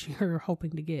results that you're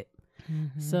hoping to get.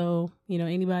 So, you know,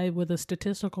 anybody with a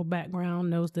statistical background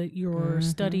knows that your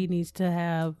study needs to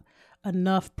have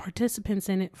enough participants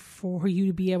in it for you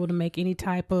to be able to make any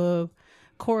type of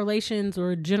correlations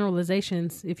or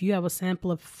generalizations. If you have a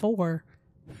sample of 4,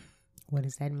 what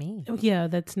does that mean? Yeah,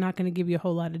 that's not going to give you a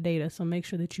whole lot of data. So make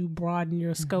sure that you broaden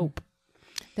your scope.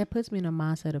 That puts me in a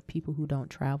mindset of people who don't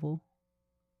travel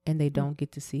and they don't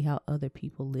get to see how other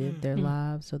people live their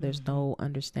lives. So there's no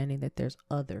understanding that there's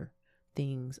other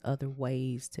things, other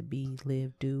ways to be,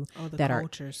 live, do that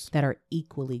cultures that are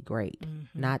equally great,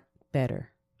 not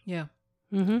better. Yeah.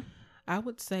 I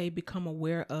would say become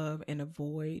aware of and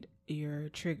avoid your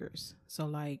triggers. So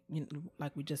like, you know,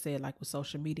 like we just said, like with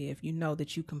social media, if you know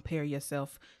that you compare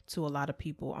yourself to a lot of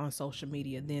people on social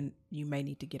media, then you may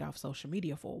need to get off social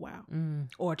media for a while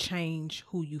or change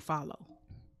who you follow.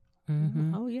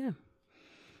 Oh yeah.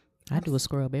 I do a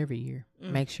scrub every year.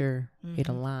 Make sure it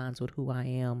aligns with who I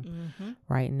am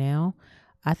right now.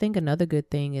 I think another good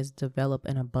thing is develop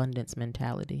an abundance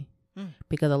mentality.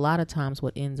 Because a lot of times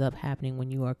what ends up happening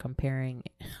when you are comparing,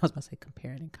 I was about to say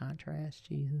comparing and contrast,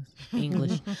 Jesus,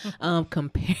 English,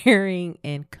 comparing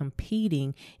and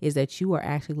competing is that you are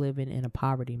actually living in a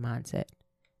poverty mindset.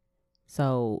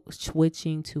 So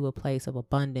switching to a place of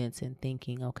abundance and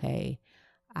thinking, okay,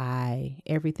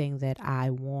 everything that I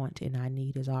want and I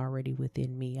need is already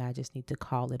within me. I just need to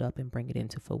call it up and bring it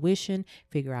into fruition,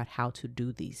 figure out how to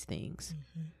do these things.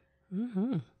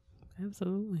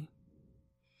 Absolutely.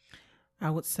 I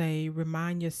would say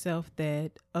remind yourself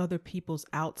that other people's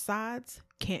outsides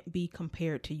can't be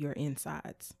compared to your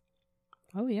insides.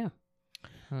 Oh, yeah.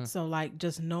 So like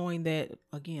just knowing that,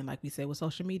 again, like we said with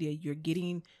social media, you're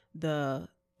getting the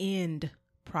end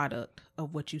product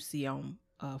of what you see on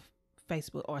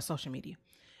Facebook or social media.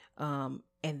 And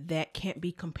that can't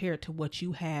be compared to what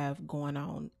you have going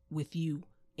on with you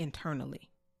internally.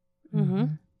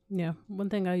 Yeah. One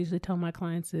thing I usually tell my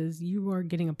clients is you are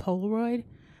getting a Polaroid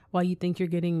while you think you're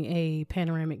getting a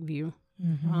panoramic view.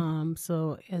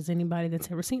 So as anybody that's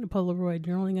ever seen a Polaroid,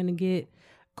 you're only going to get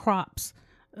crops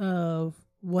of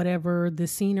whatever the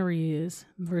scenery is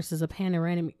versus a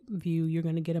panoramic view. You're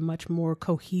going to get a much more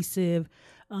cohesive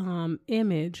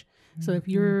image. So if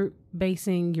you're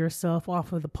basing yourself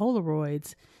off of the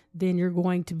Polaroids, then you're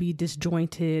going to be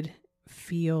disjointed,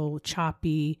 feel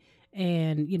choppy,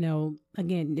 and, you know,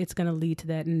 again, it's going to lead to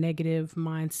that negative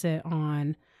mindset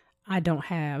on I don't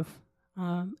have.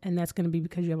 And that's going to be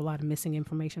because you have a lot of missing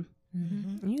information.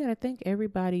 You got to think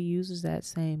everybody uses that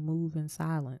same move in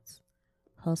silence,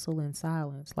 hustle in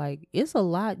silence. Like, it's a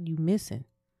lot you missing.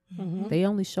 They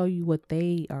only show you what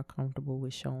they are comfortable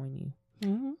with showing you.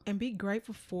 And be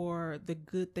grateful for the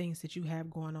good things that you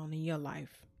have going on in your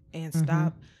life, and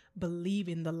stop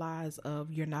believing the lies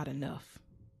of you're not enough.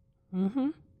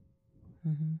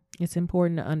 It's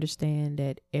important to understand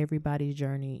that everybody's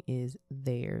journey is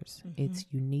theirs. It's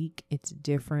unique. It's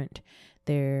different.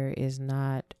 There is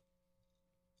no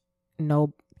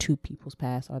two people's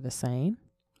paths are the same.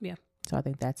 Yeah. So I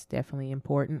think that's definitely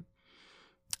important.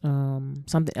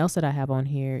 Something else that I have on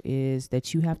here is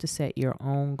that you have to set your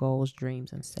own goals,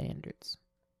 dreams, and standards.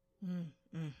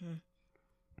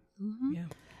 Yeah.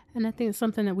 And I think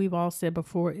something that we've all said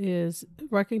before is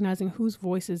recognizing whose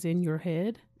voice is in your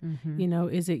head. You know,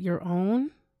 is it your own?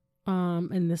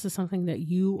 And this is something that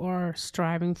you are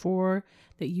striving for,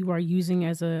 that you are using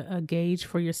as a gauge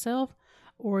for yourself,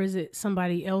 or is it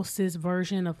somebody else's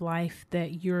version of life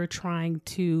that you're trying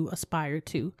to aspire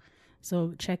to?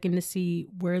 So checking to see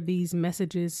where these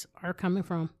messages are coming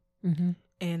from.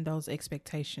 And those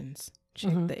expectations.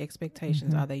 Check the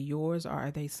expectations. Are they yours or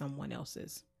are they someone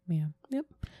else's? Yeah. Yep.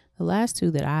 The last two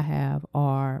that I have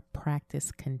are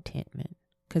practice contentment.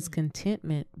 Because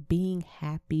contentment, being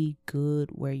happy, good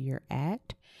where you're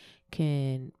at,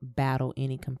 can battle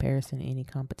any comparison, any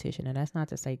competition. And that's not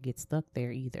to say get stuck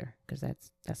there either, because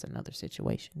that's another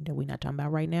situation that we're not talking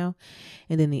about right now.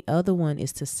 And then the other one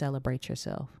is to celebrate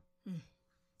yourself.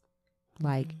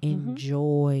 Like,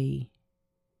 enjoy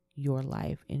your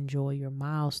life, enjoy your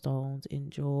milestones,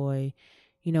 enjoy,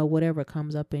 you know, whatever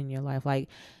comes up in your life. Like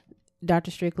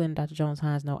Dr. Strickland, Dr.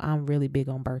 Jones-Hines know I'm really big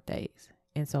on birthdays.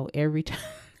 And so every time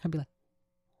I'd be like,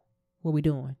 what we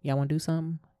doing? Y'all want to do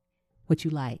something? What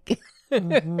you like?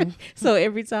 So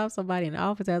every time somebody in the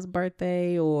office has a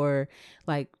birthday or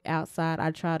like outside,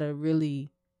 I try to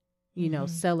really, you know,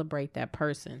 celebrate that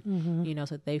person, you know,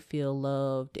 so that they feel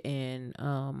loved and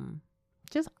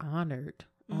just honored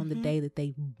on the day that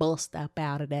they bust up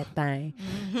out of that thing,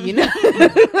 you know?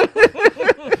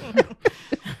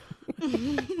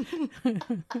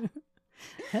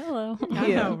 Hello. I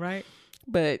know, right?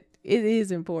 But it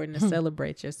is important to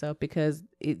celebrate yourself because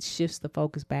it shifts the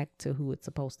focus back to who it's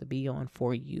supposed to be on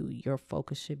for you. Your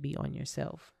focus should be on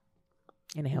yourself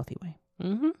in a healthy way.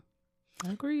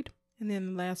 Agreed. And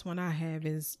then the last one I have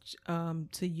is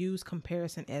to use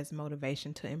comparison as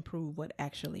motivation to improve what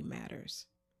actually matters.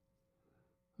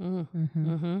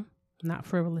 Not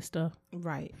frivolous stuff.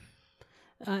 Right.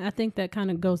 I think that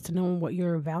kind of goes to knowing what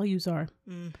your values are.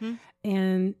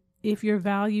 And if your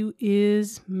value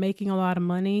is making a lot of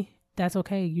money, that's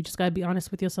okay. You just got to be honest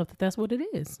with yourself that that's what it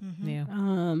is. Yeah.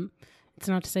 It's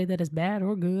not to say that it's bad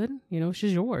or good. You know, it's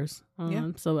just yours.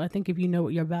 So I think if you know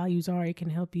what your values are, it can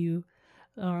help you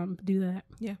do that.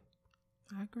 Yeah,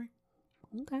 I agree.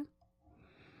 Okay.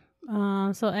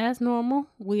 So as normal,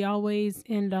 we always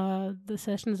end the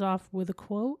sessions off with a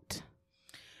quote.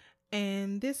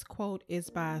 And this quote is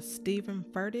by Stephen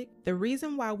Furtick. The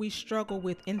reason why we struggle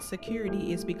with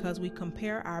insecurity is because we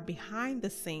compare our behind the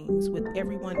scenes with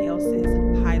everyone else's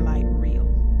highlight reel.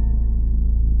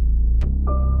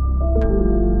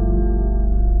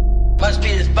 Must be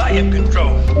this volume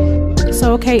control.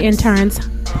 So, okay, interns,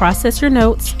 process your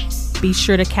notes. Be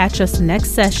sure to catch us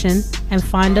next session and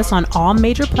find us on all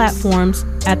major platforms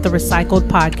at The Recycled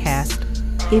Podcast.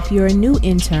 If you're a new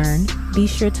intern, be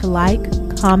sure to like,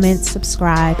 comment,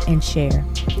 subscribe, and share.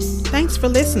 Thanks for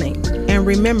listening. And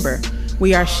remember,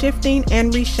 we are shifting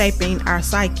and reshaping our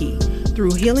psyche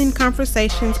through healing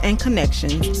conversations and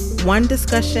connections, one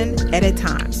discussion at a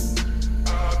time.